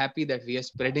we are happy that we are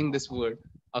spreading this word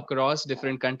across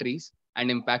different countries and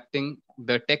impacting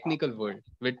the technical world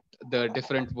with the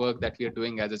different work that we are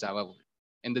doing as a Java world,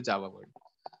 in the Java world.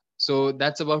 So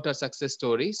that's about our success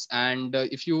stories. And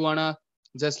if you wanna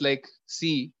just like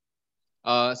see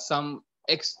some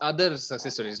other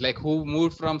success stories, like who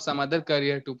moved from some other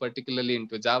career to particularly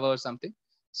into Java or something,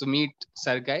 so meet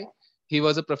Sergey. He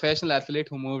was a professional athlete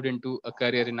who moved into a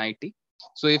career in IT.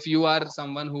 So if you are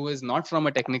someone who is not from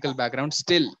a technical background,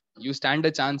 still you stand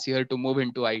a chance here to move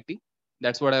into IT.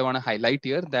 That's what I want to highlight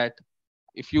here, that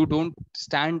if you don't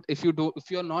stand, if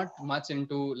you're not much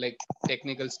into like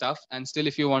technical stuff, and still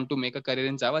if you want to make a career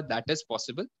in Java, that is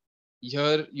possible.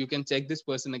 Here you can check this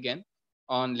person again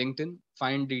on LinkedIn,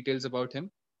 find details about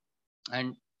him,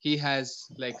 and he has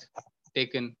like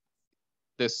taken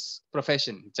this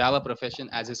profession, Java profession,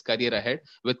 as his career ahead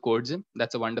with CodeGym.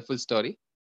 That's a wonderful story.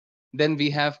 Then we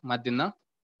have Madina.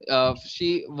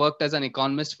 She worked as an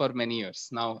economist for many years.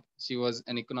 Now she was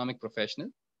an economic professional,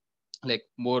 like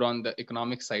more on the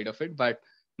economic side of it, but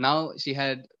now she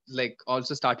had like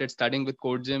also started studying with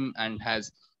CodeGym and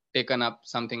has taken up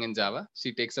something in Java.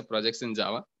 She takes up projects in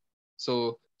Java.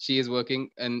 So she is working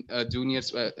in a junior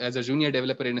as a junior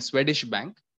developer in a Swedish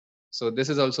bank. So this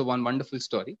is also one wonderful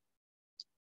story.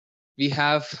 We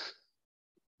have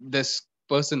this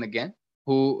person again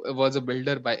who was a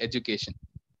builder by education,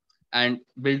 and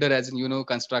builder as in, you know,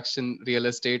 construction, real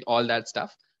estate, all that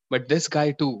stuff. But this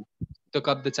guy too took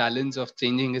up the challenge of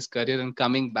changing his career and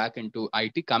coming into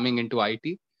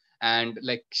IT, and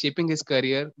like shaping his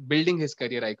career, building his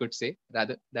career, I could say,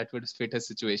 rather, that would fit his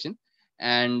situation.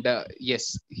 And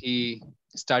yes, he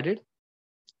studied,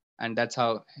 and that's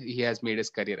how he has made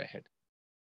his career ahead.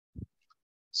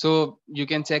 So you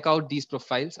can check out these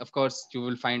profiles. Of course, you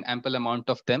will find ample amount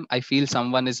of them. I feel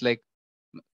someone is like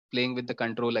playing with the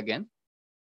control again.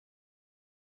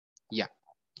 Yeah.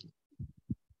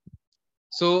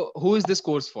 So who is this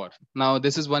course for? Now,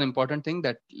 this is one important thing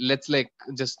that let's like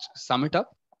just sum it up.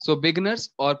 So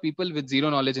beginners or people with zero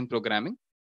knowledge in programming.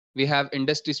 We have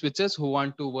industry switchers who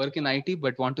want to work in IT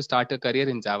but want to start a career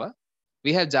in Java.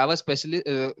 We have Java specialists.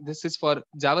 This is for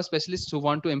Java specialists who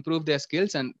want to improve their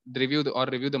skills and review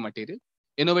the material.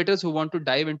 Innovators who want to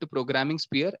dive into programming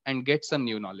sphere and get some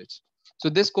new knowledge. So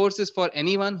this course is for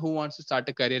anyone who wants to start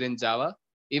a career in Java.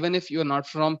 Even if you're not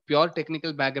from pure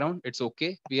technical background, it's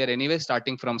okay. We are anyway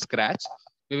starting from scratch.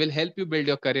 We will help you build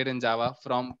your career in Java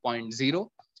from point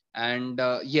zero. And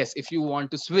yes, if you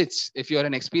want to switch, if you're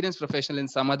an experienced professional in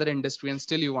some other industry and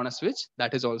still you want to switch,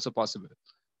 that is also possible.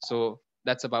 So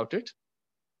that's about it.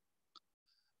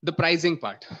 The pricing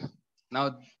part.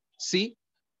 Now, see,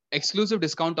 exclusive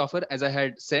discount offer, as I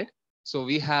had said. So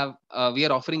we are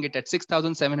offering it at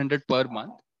 6,700 per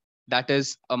month. That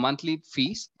is a monthly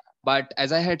fees. But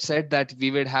as I had said that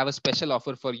we would have a special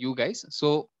offer for you guys.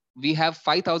 So we have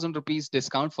 5,000 rupees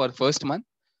discount for first month.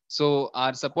 So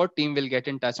our support team will get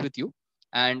in touch with you.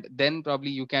 And then probably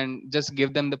you can just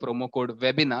give them the promo code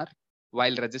webinar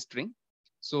while registering.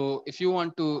 So if you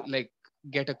want to like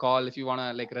get a call, if you want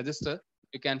to like register,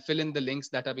 you can fill in the links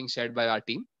that are being shared by our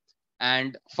team.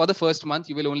 And for the first month,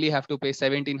 you will only have to pay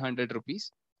 1,700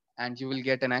 rupees, and you will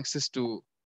get an access to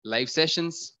live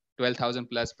sessions, 12,000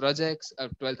 plus projects,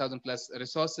 12,000 plus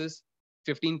resources,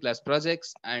 15 plus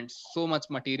projects, and so much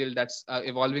material that's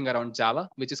evolving around Java,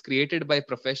 which is created by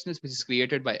professionals, which is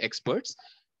created by experts.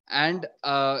 And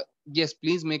yes,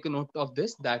 please make a note of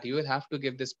this, that you will have to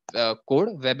give this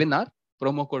code webinar,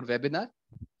 promo code webinar,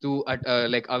 to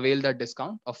like avail that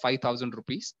discount of 5,000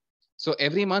 rupees. So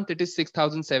every month it is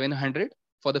 6,700.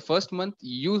 For the first month,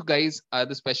 you guys are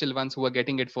the special ones who are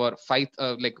getting it for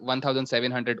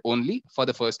 1,700 only for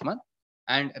the first month.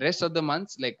 And rest of the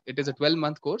months, like it is a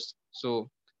 12-month course.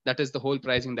 So that is the whole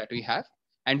pricing that we have.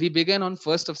 And we begin on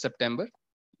 1st of September.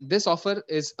 This offer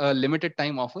is a limited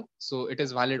time offer. So it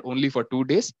is valid only for 2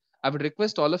 days. I would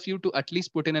request all of you to at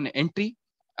least put in an entry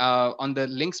on the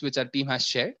links which our team has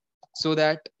shared, so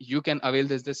that you can avail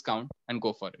this discount and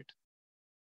go for it.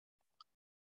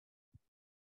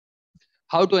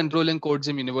 How to enroll in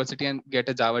CodeGym University and get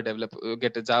a Java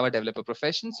developer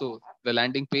profession. So the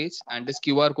landing page and this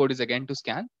QR code is again to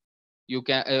scan. You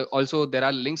can also, there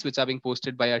are links which are being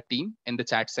posted by our team in the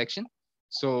chat section.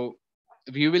 So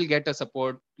you will get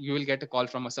a call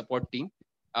from a support team.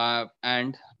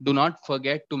 And do not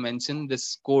forget to mention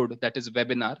this code, that is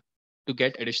webinar, to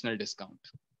get additional discount.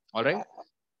 All right.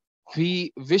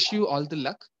 We wish you all the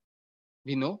luck.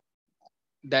 We know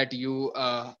that you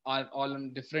are all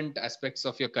on different aspects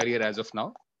of your career as of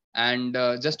now. And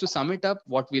just to sum it up,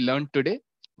 what we learned today,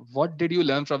 what did you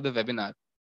learn from the webinar?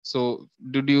 So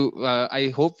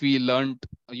I hope we learned,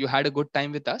 you had a good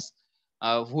time with us.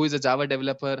 who is a Java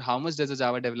developer, how much does a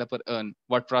Java developer earn,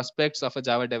 what prospects of a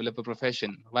Java developer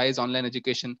profession, why is online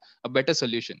education a better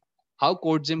solution, how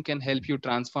CodeGym can help you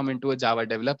transform into a Java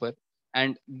developer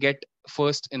and get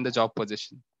first in the job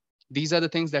position. These are the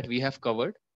things that we have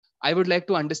covered. I would like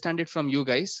to understand it from you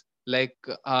guys. Like,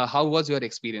 how was your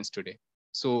experience today?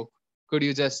 So could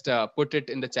you just put it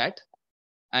in the chat?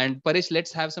 And Parish,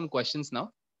 let's have some questions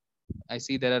now. I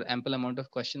see there are ample amount of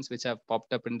questions which have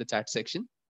popped up in the chat section.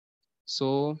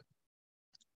 So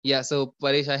yeah, so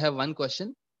Parish, I have one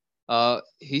question.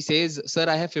 He says, sir,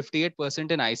 I have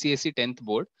 58% in ICSE 10th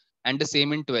board and the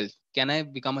same in 12th. Can I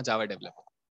become a Java developer?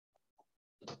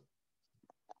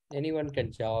 Anyone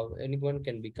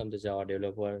can become the Java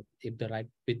developer if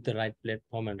with the right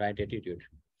platform and right attitude.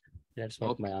 That's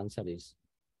what my answer is.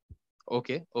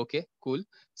 Okay, cool.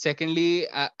 Secondly,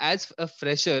 as a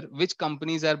fresher, which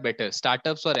companies are better,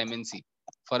 startups or MNC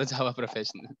for a Java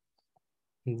professional?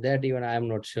 That even I am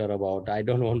not sure about. I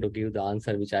don't want to give the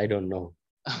answer which I don't know.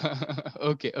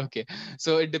 Okay.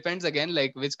 So it depends again,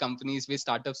 like which companies, which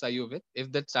startups are you with?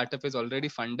 If that startup is already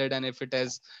funded and if it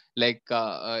has like,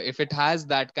 if it has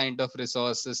that kind of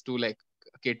resources to like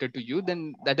cater to you,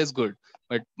 then that is good.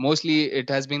 But mostly it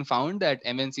has been found that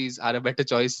MNCs are a better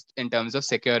choice in terms of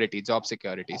security, job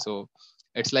security. So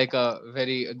it's like a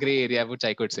very gray area, which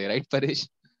I could say, right, Parish?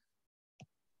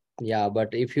 Yeah,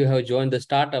 but if you have joined the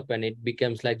startup and it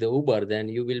becomes like the Uber, then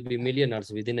you will be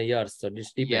millionaires within a year. So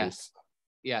this depends.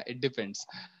 Yeah, it depends.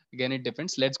 Again, it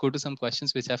depends. Let's go to some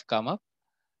questions which have come up.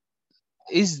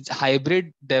 Is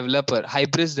hybrid developer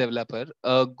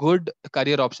a good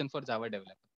career option for Java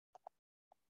developer?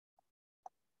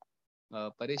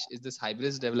 Parish, is this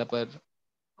hybrid developer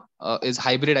is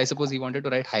hybrid? I suppose he wanted to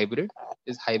write hybrid.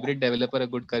 Is hybrid developer a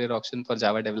good career option for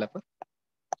Java developer?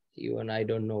 Even I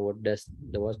don't know what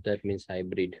that means,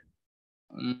 hybrid.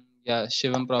 Yeah,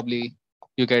 Shivam, probably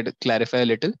you could clarify a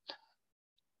little.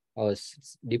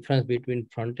 Difference between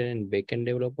front end and back end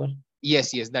developer?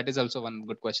 Yes, that is also one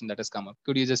good question that has come up.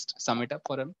 Could you just sum it up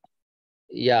for him?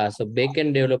 Yeah, so back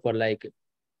end developer, like,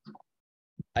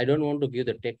 I don't want to give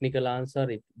the technical answer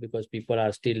because people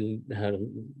are still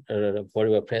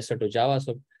for pressure to Java.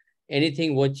 So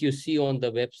anything what you see on the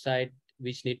website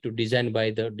which need to design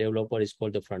by the developer is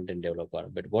called the front end developer.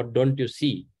 But what don't you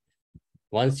see?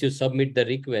 Once you submit the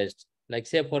request, like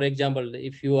say for example,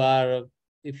 if you on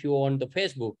the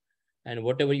Facebook and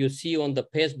whatever you see on the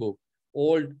Facebook,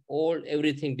 all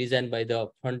everything designed by the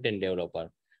front end developer.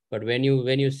 But when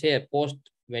you say a post,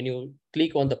 when you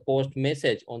click on the post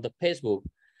message on the Facebook,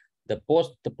 the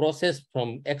process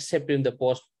from accepting the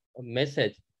post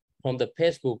message from the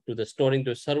Facebook to the storing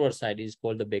to server side is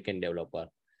called the backend developer.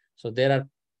 So there are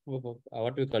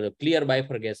what we call a clear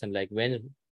bifurcation, like when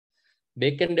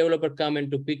backend developer come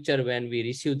into picture when we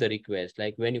receive the request,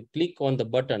 like when you click on the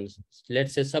buttons,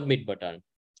 let's say submit button.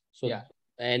 So yeah.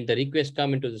 And the request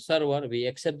come into the server, we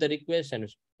accept the request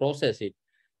and process it,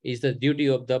 is the duty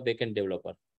of the backend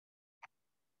developer.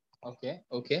 Okay.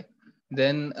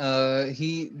 Then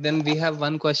we have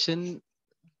one question.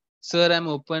 Sir,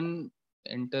 I'm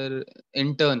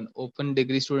intern, open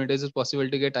degree student. Is it possible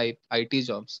to get IT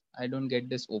jobs? I don't get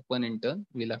this open intern.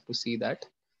 We'll have to see that.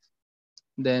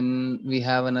 Then we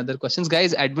have another questions.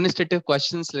 Guys, administrative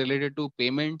questions related to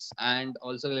payments and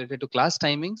also related to class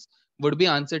timings would be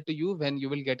answered to you when you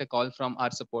will get a call from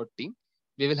our support team.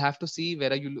 We will have to see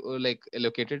where are you like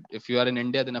located. If you are in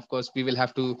India, then of course we will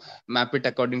have to map it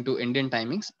according to Indian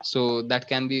timings. So that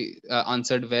can be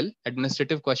answered well.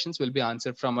 Administrative questions will be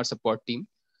answered from our support team.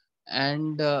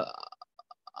 And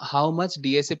how much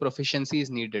DSA proficiency is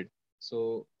needed?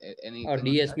 So anything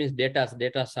DS means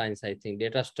data science, I think.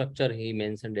 Data structure, he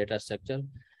mentioned data structure.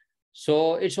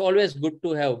 So it's always good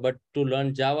to have, but to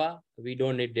learn Java, we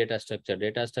don't need data structure.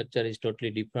 Data structure is totally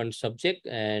different subject,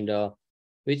 and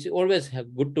which always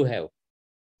good to have.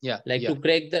 To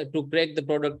crack the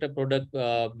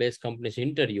product based companies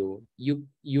interview,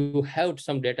 you have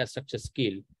some data structure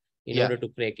skill in order to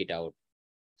crack it out.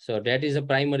 So that is a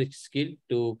primary skill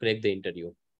to crack the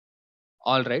interview.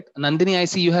 All right. Nandini, I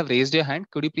see you have raised your hand.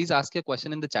 Could you please ask your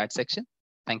question in the chat section?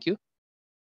 Thank you.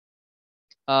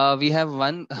 We have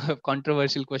one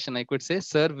controversial question, I could say.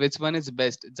 Sir, which one is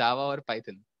best, Java or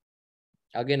Python?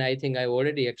 Again, I think I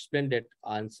already explained that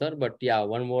answer, but yeah,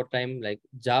 one more time, like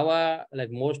Java,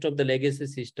 like most of the legacy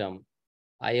system,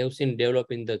 I have seen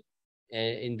develop in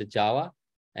the Java.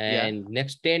 And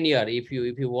next 10 years, if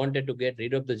you wanted to get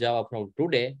rid of the Java from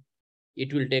today,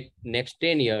 it will take next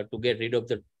 10 years to get rid of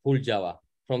the full Java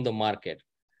from the market.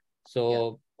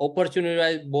 So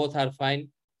opportunity-wise, both are fine.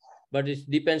 but it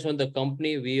depends on the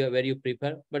company where you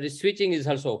prefer. But switching is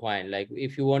also fine. Like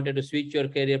if you wanted to switch your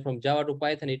career from Java to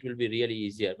Python, it will be really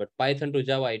easier. But Python to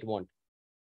Java, it won't.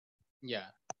 Yeah,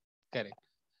 correct.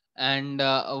 And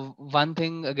one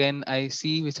thing again I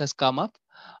see which has come up: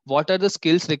 what are the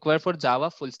skills required for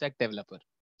Java full stack developer?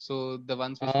 So the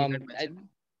ones which we had I, mentioned.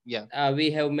 Yeah.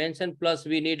 we have mentioned, plus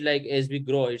we need, like, as we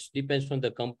grow, it depends on the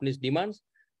company's demands.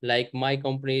 Like my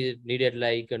company needed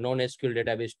like a non-SQL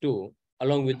database too,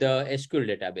 along with the SQL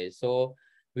database. So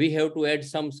we have to add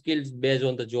some skills based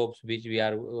on the jobs which we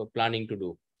are planning to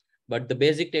do. But the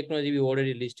basic technology we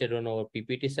already listed on our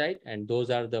PPT side, and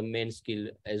those are the main skill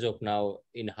as of now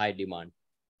in high demand.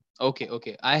 Okay,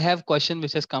 okay. I have question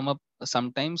which has come up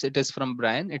sometimes. It is from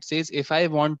Brian. It says, if I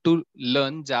want to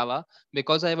learn Java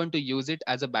because I want to use it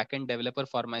as a backend developer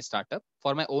for my startup,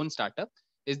 for my own startup,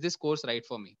 is this course right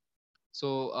for me?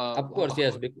 So, Of course,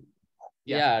 yes.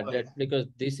 yeah, Yeah, go ahead. that because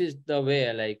this is the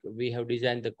way, like we have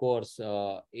designed the course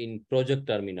in project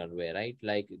terminal way, right?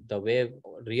 Like the way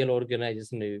real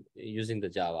organization is using the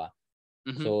Java.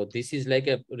 Mhm. So this is like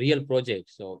a real project.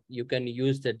 So you can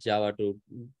use that Java to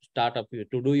start up,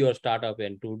 to do your startup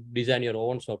and to design your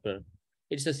own software.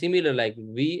 It's a similar, like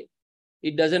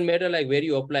it doesn't matter like where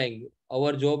you applying.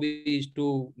 Our job is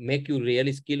to make you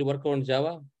really skill work on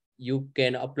Java. You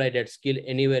can apply that skill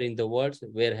anywhere in the world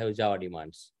where have Java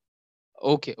demands.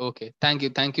 Okay, okay. Thank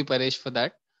you, Paresh, for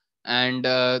that. And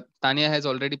Tanya has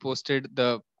already posted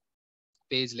the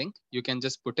page link. You can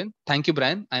just put in. Thank you,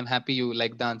 Brian. I'm happy you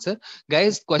like the answer.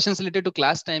 Guys, questions related to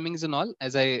class timings and all,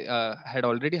 as I had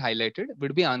already highlighted,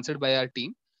 would be answered by our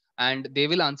team, and they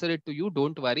will answer it to you.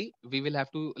 Don't worry. We will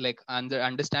have to like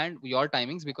understand your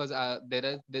timings, because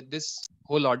this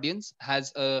whole audience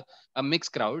has a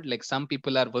mixed crowd. Like some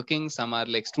people are working, some are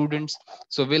like students.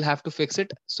 So we'll have to fix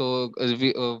it. So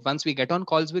once we get on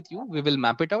calls with you, we will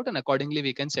map it out, and accordingly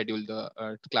we can schedule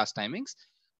the class timings.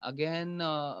 Again,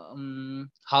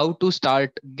 how to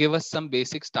start? Give us some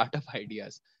basic startup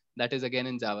ideas. That is again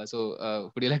in Java.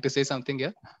 So would you like to say something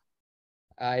here?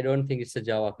 I don't think it's a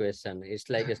Java question. It's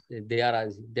like they are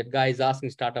that guy is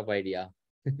asking startup idea.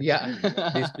 Yeah.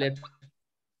 This platform.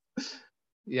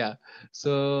 Yeah.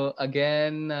 So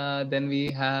again, then we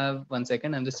have 1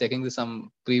 second. I'm just checking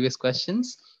some previous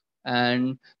questions.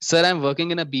 And sir, I'm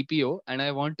working in a BPO and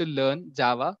I want to learn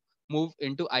Java, move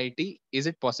into IT. Is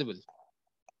it possible?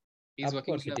 He's Of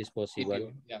working course, in a it is possible.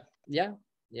 BPO. Yeah. Yeah,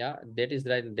 yeah, that is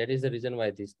right. That is the reason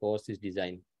why this course is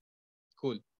designed.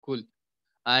 Cool. Cool.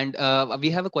 And we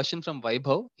have a question from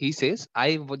Vaibhav. He says,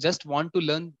 just want to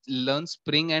learn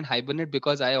Spring and Hibernate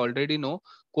because I already know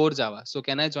core Java. So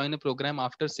can I join a program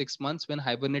after 6 months when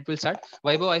Hibernate will start?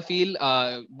 Vaibhav, I feel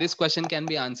this question can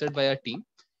be answered by our team.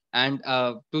 And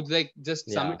to like just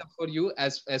sum Yeah, it up for you,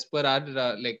 as per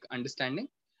our like understanding,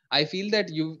 I feel that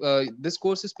you this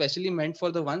course is specially meant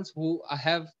for the ones who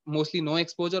have mostly no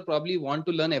exposure, probably want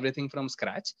to learn everything from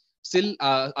scratch. Still,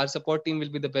 our support team will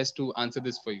be the best to answer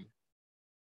this for you.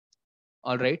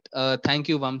 All right. Thank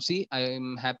you, Vamsi.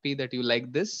 I'm happy that you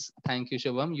like this. Thank you,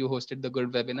 Shubham. You hosted the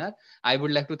good webinar. I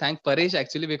would like to thank Paresh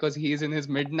actually, because he is in his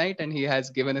midnight and he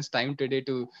has given us time today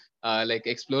to like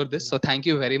explore this. So thank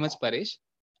you very much, Paresh.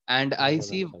 And no I problem.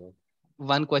 see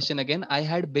one question again. I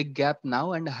had big gap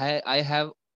now and I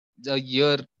have a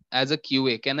year as a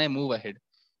QA. Can I move ahead?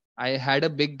 I had a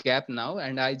big gap now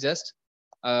and I just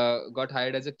got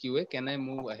hired as a QA. Can I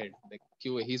move ahead? Like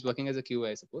QA, he's working as a QA,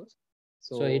 I suppose.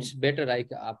 So So it's better, like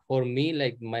for me,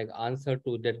 like my answer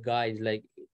to that guy is like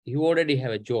you already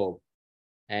have a job,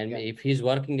 and yeah, if he's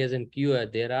working as an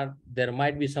QA, there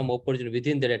might be some opportunity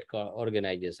within that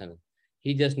organization.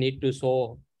 He just need to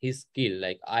show his skill.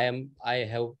 Like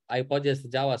I possess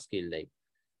Java skill. Like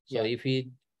so, yeah, if he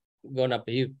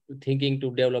thinking to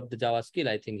develop the Java skill,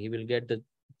 I think he will get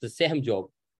the same job.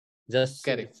 Just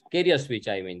correct. career switch,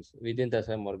 I mean, within the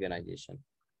same organization.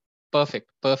 Perfect,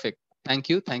 perfect. Thank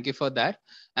you for that.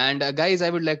 And guys,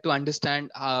 I would like to understand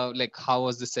how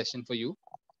was this session for you.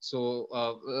 So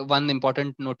one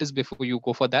important notice before you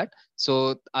go for that.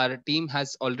 So our team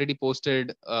has already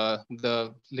posted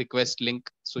the request link,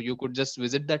 so you could just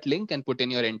visit that link and put in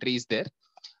your entries there.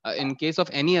 In case of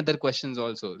any other questions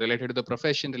also related to the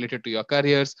profession, related to your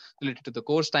careers, related to the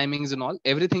course timings and all,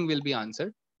 everything will be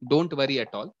answered. Don't worry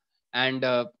at all. And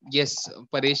yes,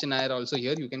 Paresh and I are also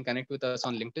here. You can connect with us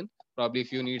on LinkedIn. Probably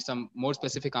if you need some more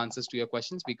specific answers to your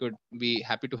questions, we could be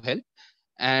happy to help.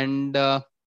 And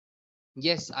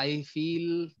yes, I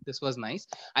feel this was nice.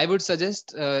 I would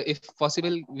suggest, if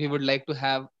possible, we would like to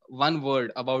have one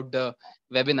word about the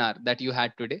webinar that you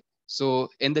had today. So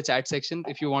in the chat section,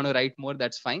 if you want to write more,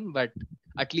 that's fine. But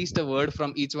at least a word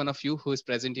from each one of you who is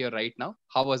present here right now.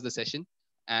 How was the session?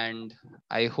 and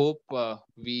I hope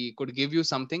we could give you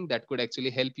something that could actually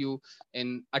help you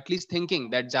in at least thinking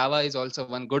that Java is also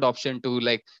one good option to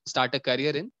like start a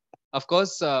career in. Of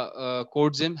course,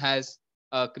 CodeGym has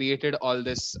created all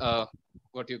this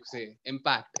what you say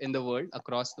impact in the world,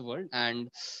 across the world, and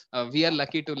we are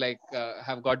lucky to like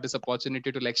have got this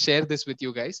opportunity to like share this with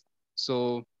you guys.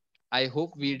 So I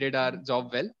hope we did our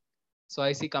job well. So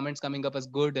I see comments coming up as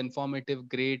good, informative,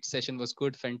 great, session was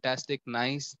good, fantastic,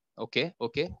 nice. Okay,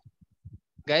 okay.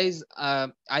 Guys, I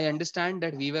understand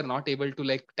that we were not able to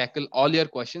like tackle all your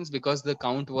questions because the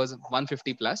count was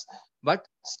 150 plus. But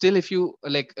still, if you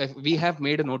like, if we have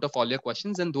made a note of all your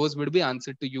questions, and those will be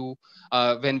answered to you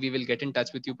when we will get in touch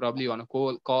with you, probably on a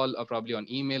call or probably on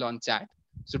email, on chat.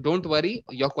 So don't worry,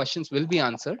 your questions will be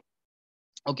answered.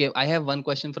 Okay, I have one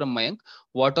question from Mayank.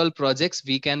 What all projects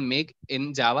we can make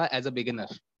in Java as a beginner?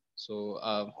 So,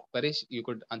 Paresh, you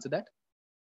could answer that.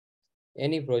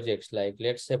 Any projects, like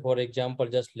let's say for example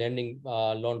just lending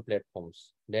loan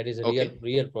platforms, that is a Okay.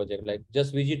 real project. Like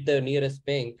just visit the nearest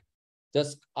bank,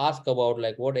 just ask about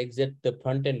like what exact the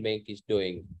front end bank is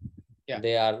doing. Yeah.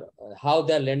 They are how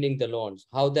they're lending the loans,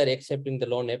 how they're accepting the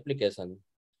loan application.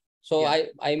 So Yeah.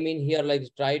 I mean here, like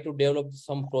try to develop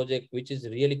some project which is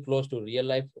really close to real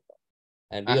life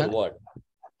and real Uh-huh. world,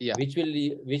 Yeah. which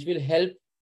will help,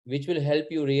 which will help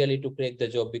you really to crack the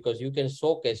job, because you can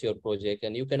showcase your project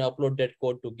and you can upload that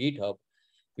code to GitHub,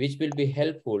 which will be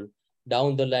helpful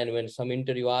down the line when some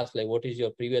interview asks like what is your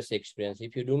previous experience.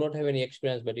 If you do not have any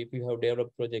experience, but if you have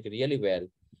developed project really well,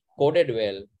 coded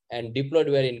well, and deployed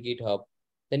well in GitHub,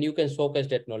 then you can showcase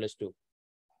that knowledge too.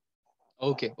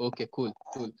 Okay. Okay. Cool.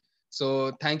 Cool.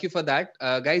 So thank you for that,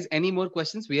 guys. Any more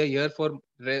questions? We are here for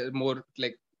more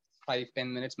like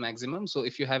 5-10 minutes maximum. So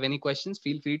if you have any questions,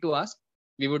 feel free to ask.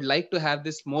 We would like to have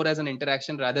this more as an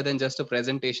interaction rather than just a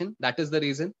presentation. That is the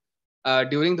reason.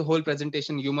 During the whole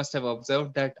presentation, you must have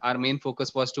observed that our main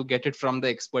focus was to get it from the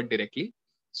expert directly.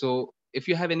 So if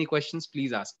you have any questions,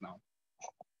 please ask now.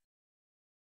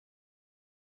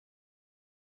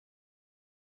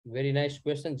 Very nice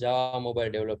question. Java mobile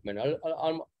development.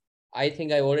 I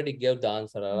think I already gave the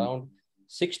answer. Around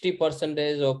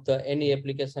 60% of the any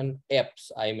application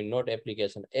apps, I mean not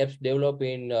application apps develop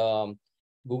in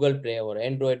Google Play or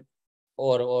Android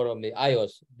or on the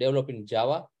iOS, develop in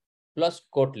Java plus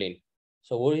Kotlin.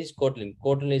 So what is Kotlin?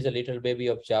 Kotlin is a little baby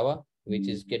of Java, which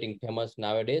is getting famous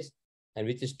nowadays, and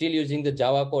which is still using the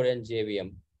Java code and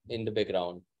JVM in the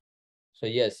background. So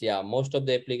yes, yeah, most of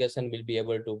the application will be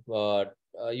able to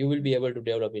you will be able to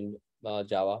develop in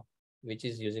Java, which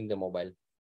is using the mobile.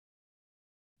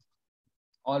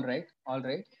 All right, all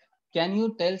right. Can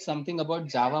you tell something about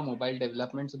Java mobile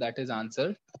development? So that is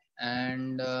answered.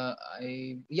 And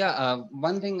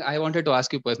one thing I wanted to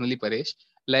ask you personally, Paresh,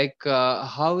 like,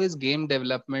 how is game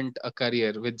development a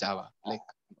career with Java? Like,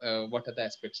 what are the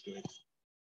aspects to it?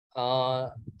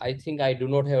 I think I do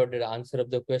not have the answer of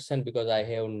the question because I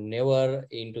have never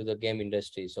into the game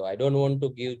industry. So I don't want to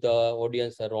give the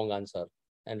audience a wrong answer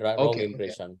and wrong Okay, okay.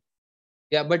 impression.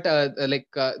 Yeah, but I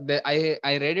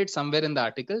read it somewhere in the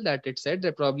article that it said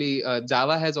that probably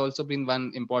Java has also been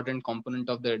one important component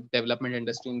of the development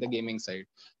industry in the gaming side.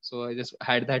 So I just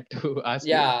had that to ask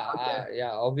you.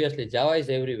 Yeah, obviously Java is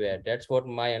everywhere. That's what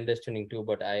my understanding too,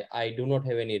 but I do not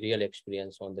have any real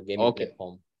experience on the gaming Okay,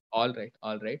 platform. all right,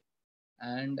 all right.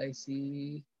 And I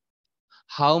see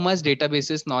how much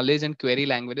databases knowledge and query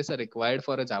languages are required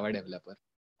for a Java developer.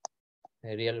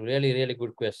 A really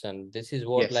good question. This is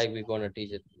what Yes. like we're gonna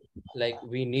teach it. Like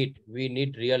we need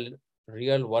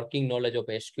real working knowledge of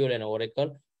SQL and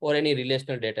Oracle or any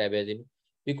relational database,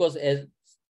 because as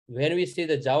when we see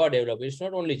the Java developer, it's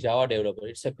not only Java developer,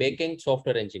 it's a backend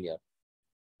software engineer.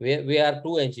 We are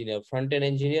two engineer, front end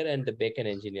engineer and the backend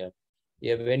engineer.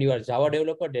 Yeah, when you are Java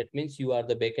developer, that means you are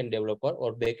the backend developer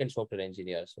or backend software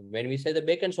engineer. So when we say the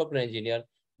backend software engineer,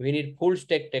 we need full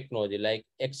stack technology, like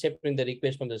accepting the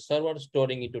request from the server,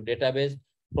 storing into database,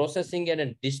 processing it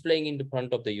and displaying in the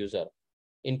front of the user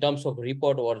in terms of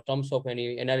report or terms of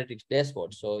any analytics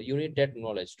dashboard. So you need that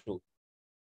knowledge too.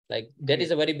 Like that is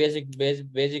Great. a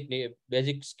very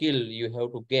basic skill you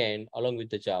have to gain along with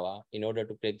the Java in order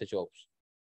to take the jobs.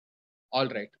 All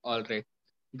right, all right.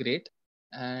 Great.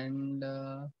 And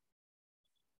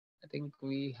I think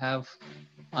we have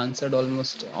answered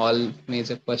almost all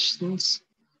major questions.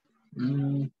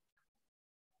 Mm,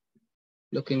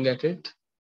 looking at it,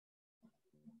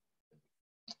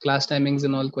 class timings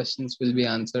and all questions will be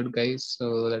answered, guys.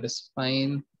 So that is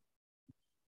fine.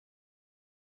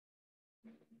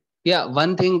 Yeah,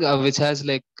 one thing which has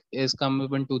like is come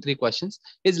up in 2-3 questions.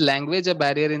 Is language a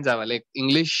barrier in Java? Like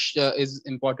English is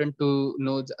important to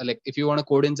know. Like if you want to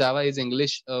code in Java, is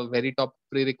English a very top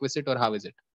prerequisite, or how is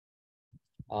it?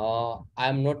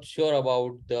 I'm not sure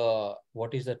about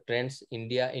what is the trends in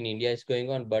India is going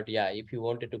on, but yeah, if you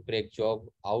wanted to create job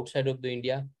outside of the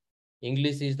India,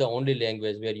 English is the only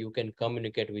language where you can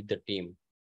communicate with the team.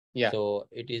 Yeah. So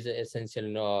it is an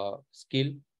essential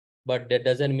skill, but that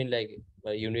doesn't mean like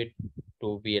you need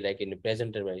to be like in the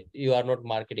present way. You are not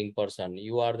marketing person.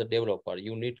 You are the developer.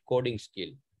 You need coding skill,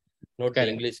 not the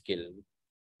English skill.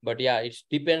 But yeah, it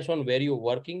depends on where you're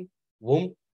working,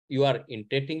 whom you are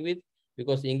interacting with,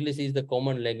 because English is the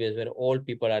common language where all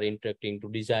people are interacting to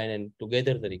design and to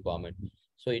gather the requirement.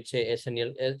 So it's a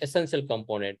essential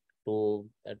component to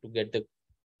get the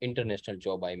international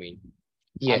job. I mean,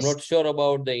 yes. I'm not sure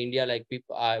about the India, like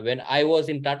people. When I was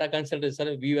in Tata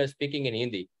Consultancy, we were speaking in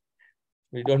Hindi.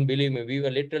 We don't believe me. We were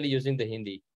literally using the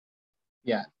Hindi.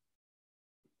 Yeah.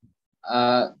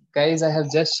 Guys, I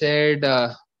have just shared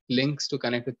links to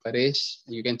connect with Paresh.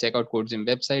 You can check out CodeGym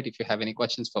website. If you have any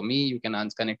questions for me, you can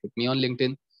connect with me on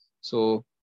LinkedIn. So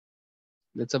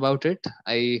that's about it.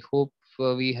 I hope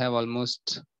we have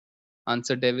almost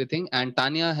answered everything. And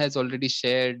Tanya has already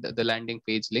shared the landing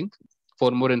page link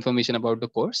for more information about the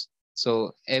course.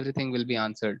 So everything will be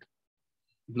answered.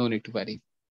 No need to worry.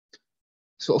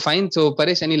 So fine. So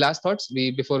Paresh, any last thoughts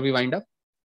before we wind up?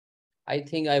 I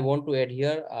think I want to add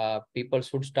here, people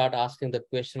should start asking the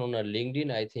question on a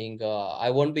LinkedIn. I think I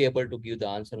won't be able to give the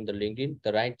answer on the LinkedIn.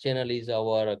 The right channel is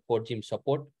our CodeGym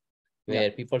support,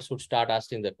 where people should start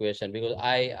asking the question, because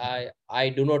I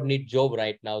do not need job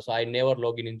right now, so I never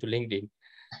log in into LinkedIn.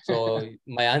 So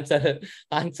my answer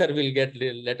will get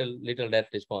little that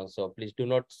response. So please do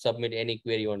not submit any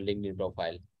query on LinkedIn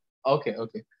profile. Okay.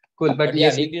 Cool. But yeah,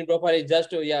 yes, LinkedIn profile is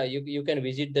just you can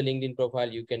visit the LinkedIn profile.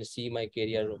 You can see my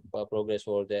career progress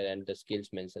over there and the skills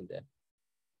mentioned there.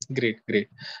 Great.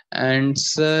 And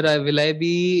sir, will I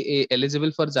be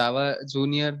eligible for Java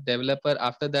junior developer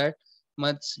after that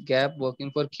much gap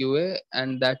working for QA,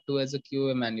 and that too as a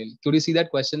QA manual? Could you see that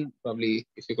question? Probably,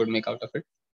 if you could make out of it,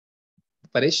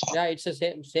 Paresh. Yeah, it's the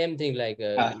same thing. Like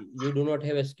you do not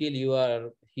have a skill, you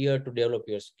are here to develop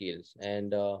your skills,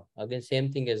 and again,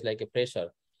 same thing as like a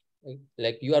fresher.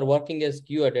 Like you are working as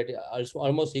QA, that is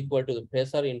almost equal to the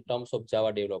fresher in terms of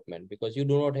Java development, because you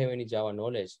do not have any Java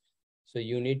knowledge. So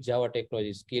you need Java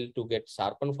technology skill to get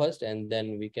sharpened first, and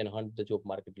then we can hunt the job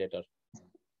market later.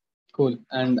 Cool.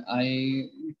 And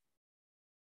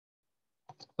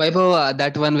Vaibhav,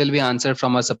 that one will be answered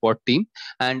from our support team.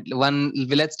 And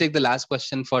let's take the last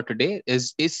question for today.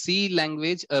 Is C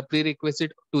language a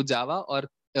prerequisite to Java, or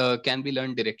can be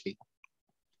learned directly?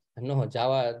 No,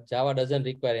 Java doesn't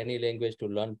require any language to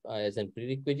learn as a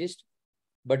prerequisite.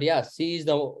 But yeah, C is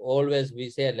the always we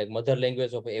say like mother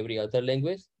language of every other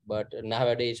language. But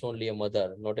nowadays only a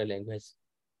mother, not a language.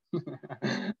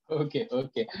 Okay,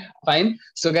 fine.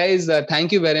 So guys,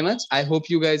 thank you very much. I hope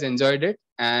you guys enjoyed it,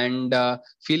 and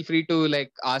feel free to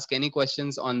like ask any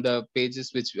questions on the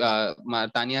pages which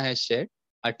Tanya has shared.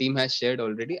 Our team has shared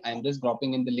already. I'm just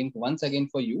dropping in the link once again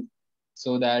for you,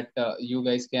 so that you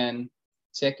guys can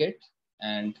check it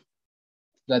and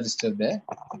register there.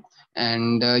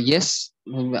 And yes,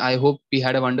 I hope we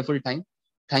had a wonderful time.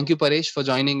 Thank you, Paresh, for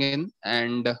joining in,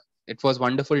 and it was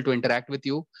wonderful to interact with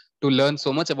you, to learn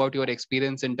so much about your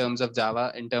experience in terms of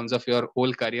Java, in terms of your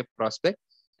whole career prospect.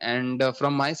 And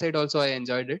from my side also, I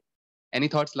enjoyed it. Any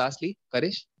thoughts lastly,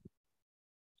 Paresh?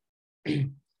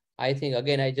 I think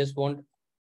again, I just want,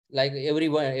 like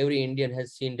every Indian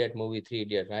has seen that movie 3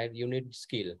 Idiots, right? You need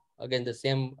skill. Again,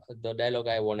 the dialogue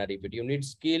I want to repeat. You need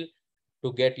skill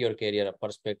to get your career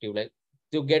perspective, like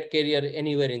to get career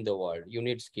anywhere in the world. You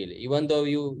need skill. Even though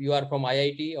you are from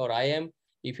IIT or IM,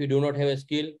 if you do not have a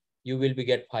skill, you will be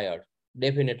get fired.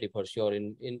 Definitely, for sure.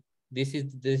 In this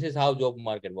is how job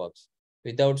market works.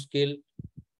 Without skill,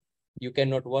 you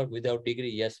cannot work. Without degree,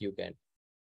 yes, you can.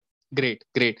 Great.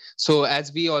 So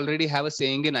as we already have a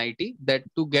saying in IT that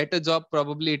to get a job,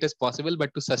 probably it is possible,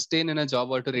 but to sustain in a job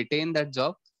or to retain that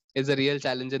job is a real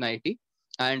challenge in IT.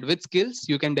 And with skills,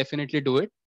 you can definitely do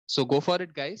it. So go for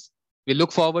it, guys. We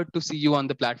look forward to see you on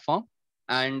the platform,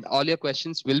 and all your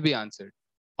questions will be answered.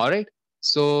 All right.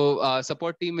 So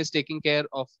support team is taking care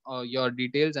of your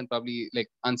details and probably like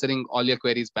answering all your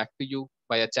queries back to you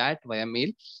via chat, via mail.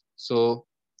 So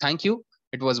thank you.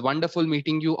 It was wonderful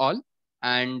meeting you all,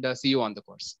 and see you on the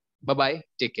course. Bye-bye.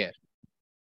 Take care.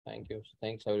 Thank you.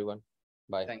 Thanks, everyone.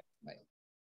 Bye. Thanks. Bye.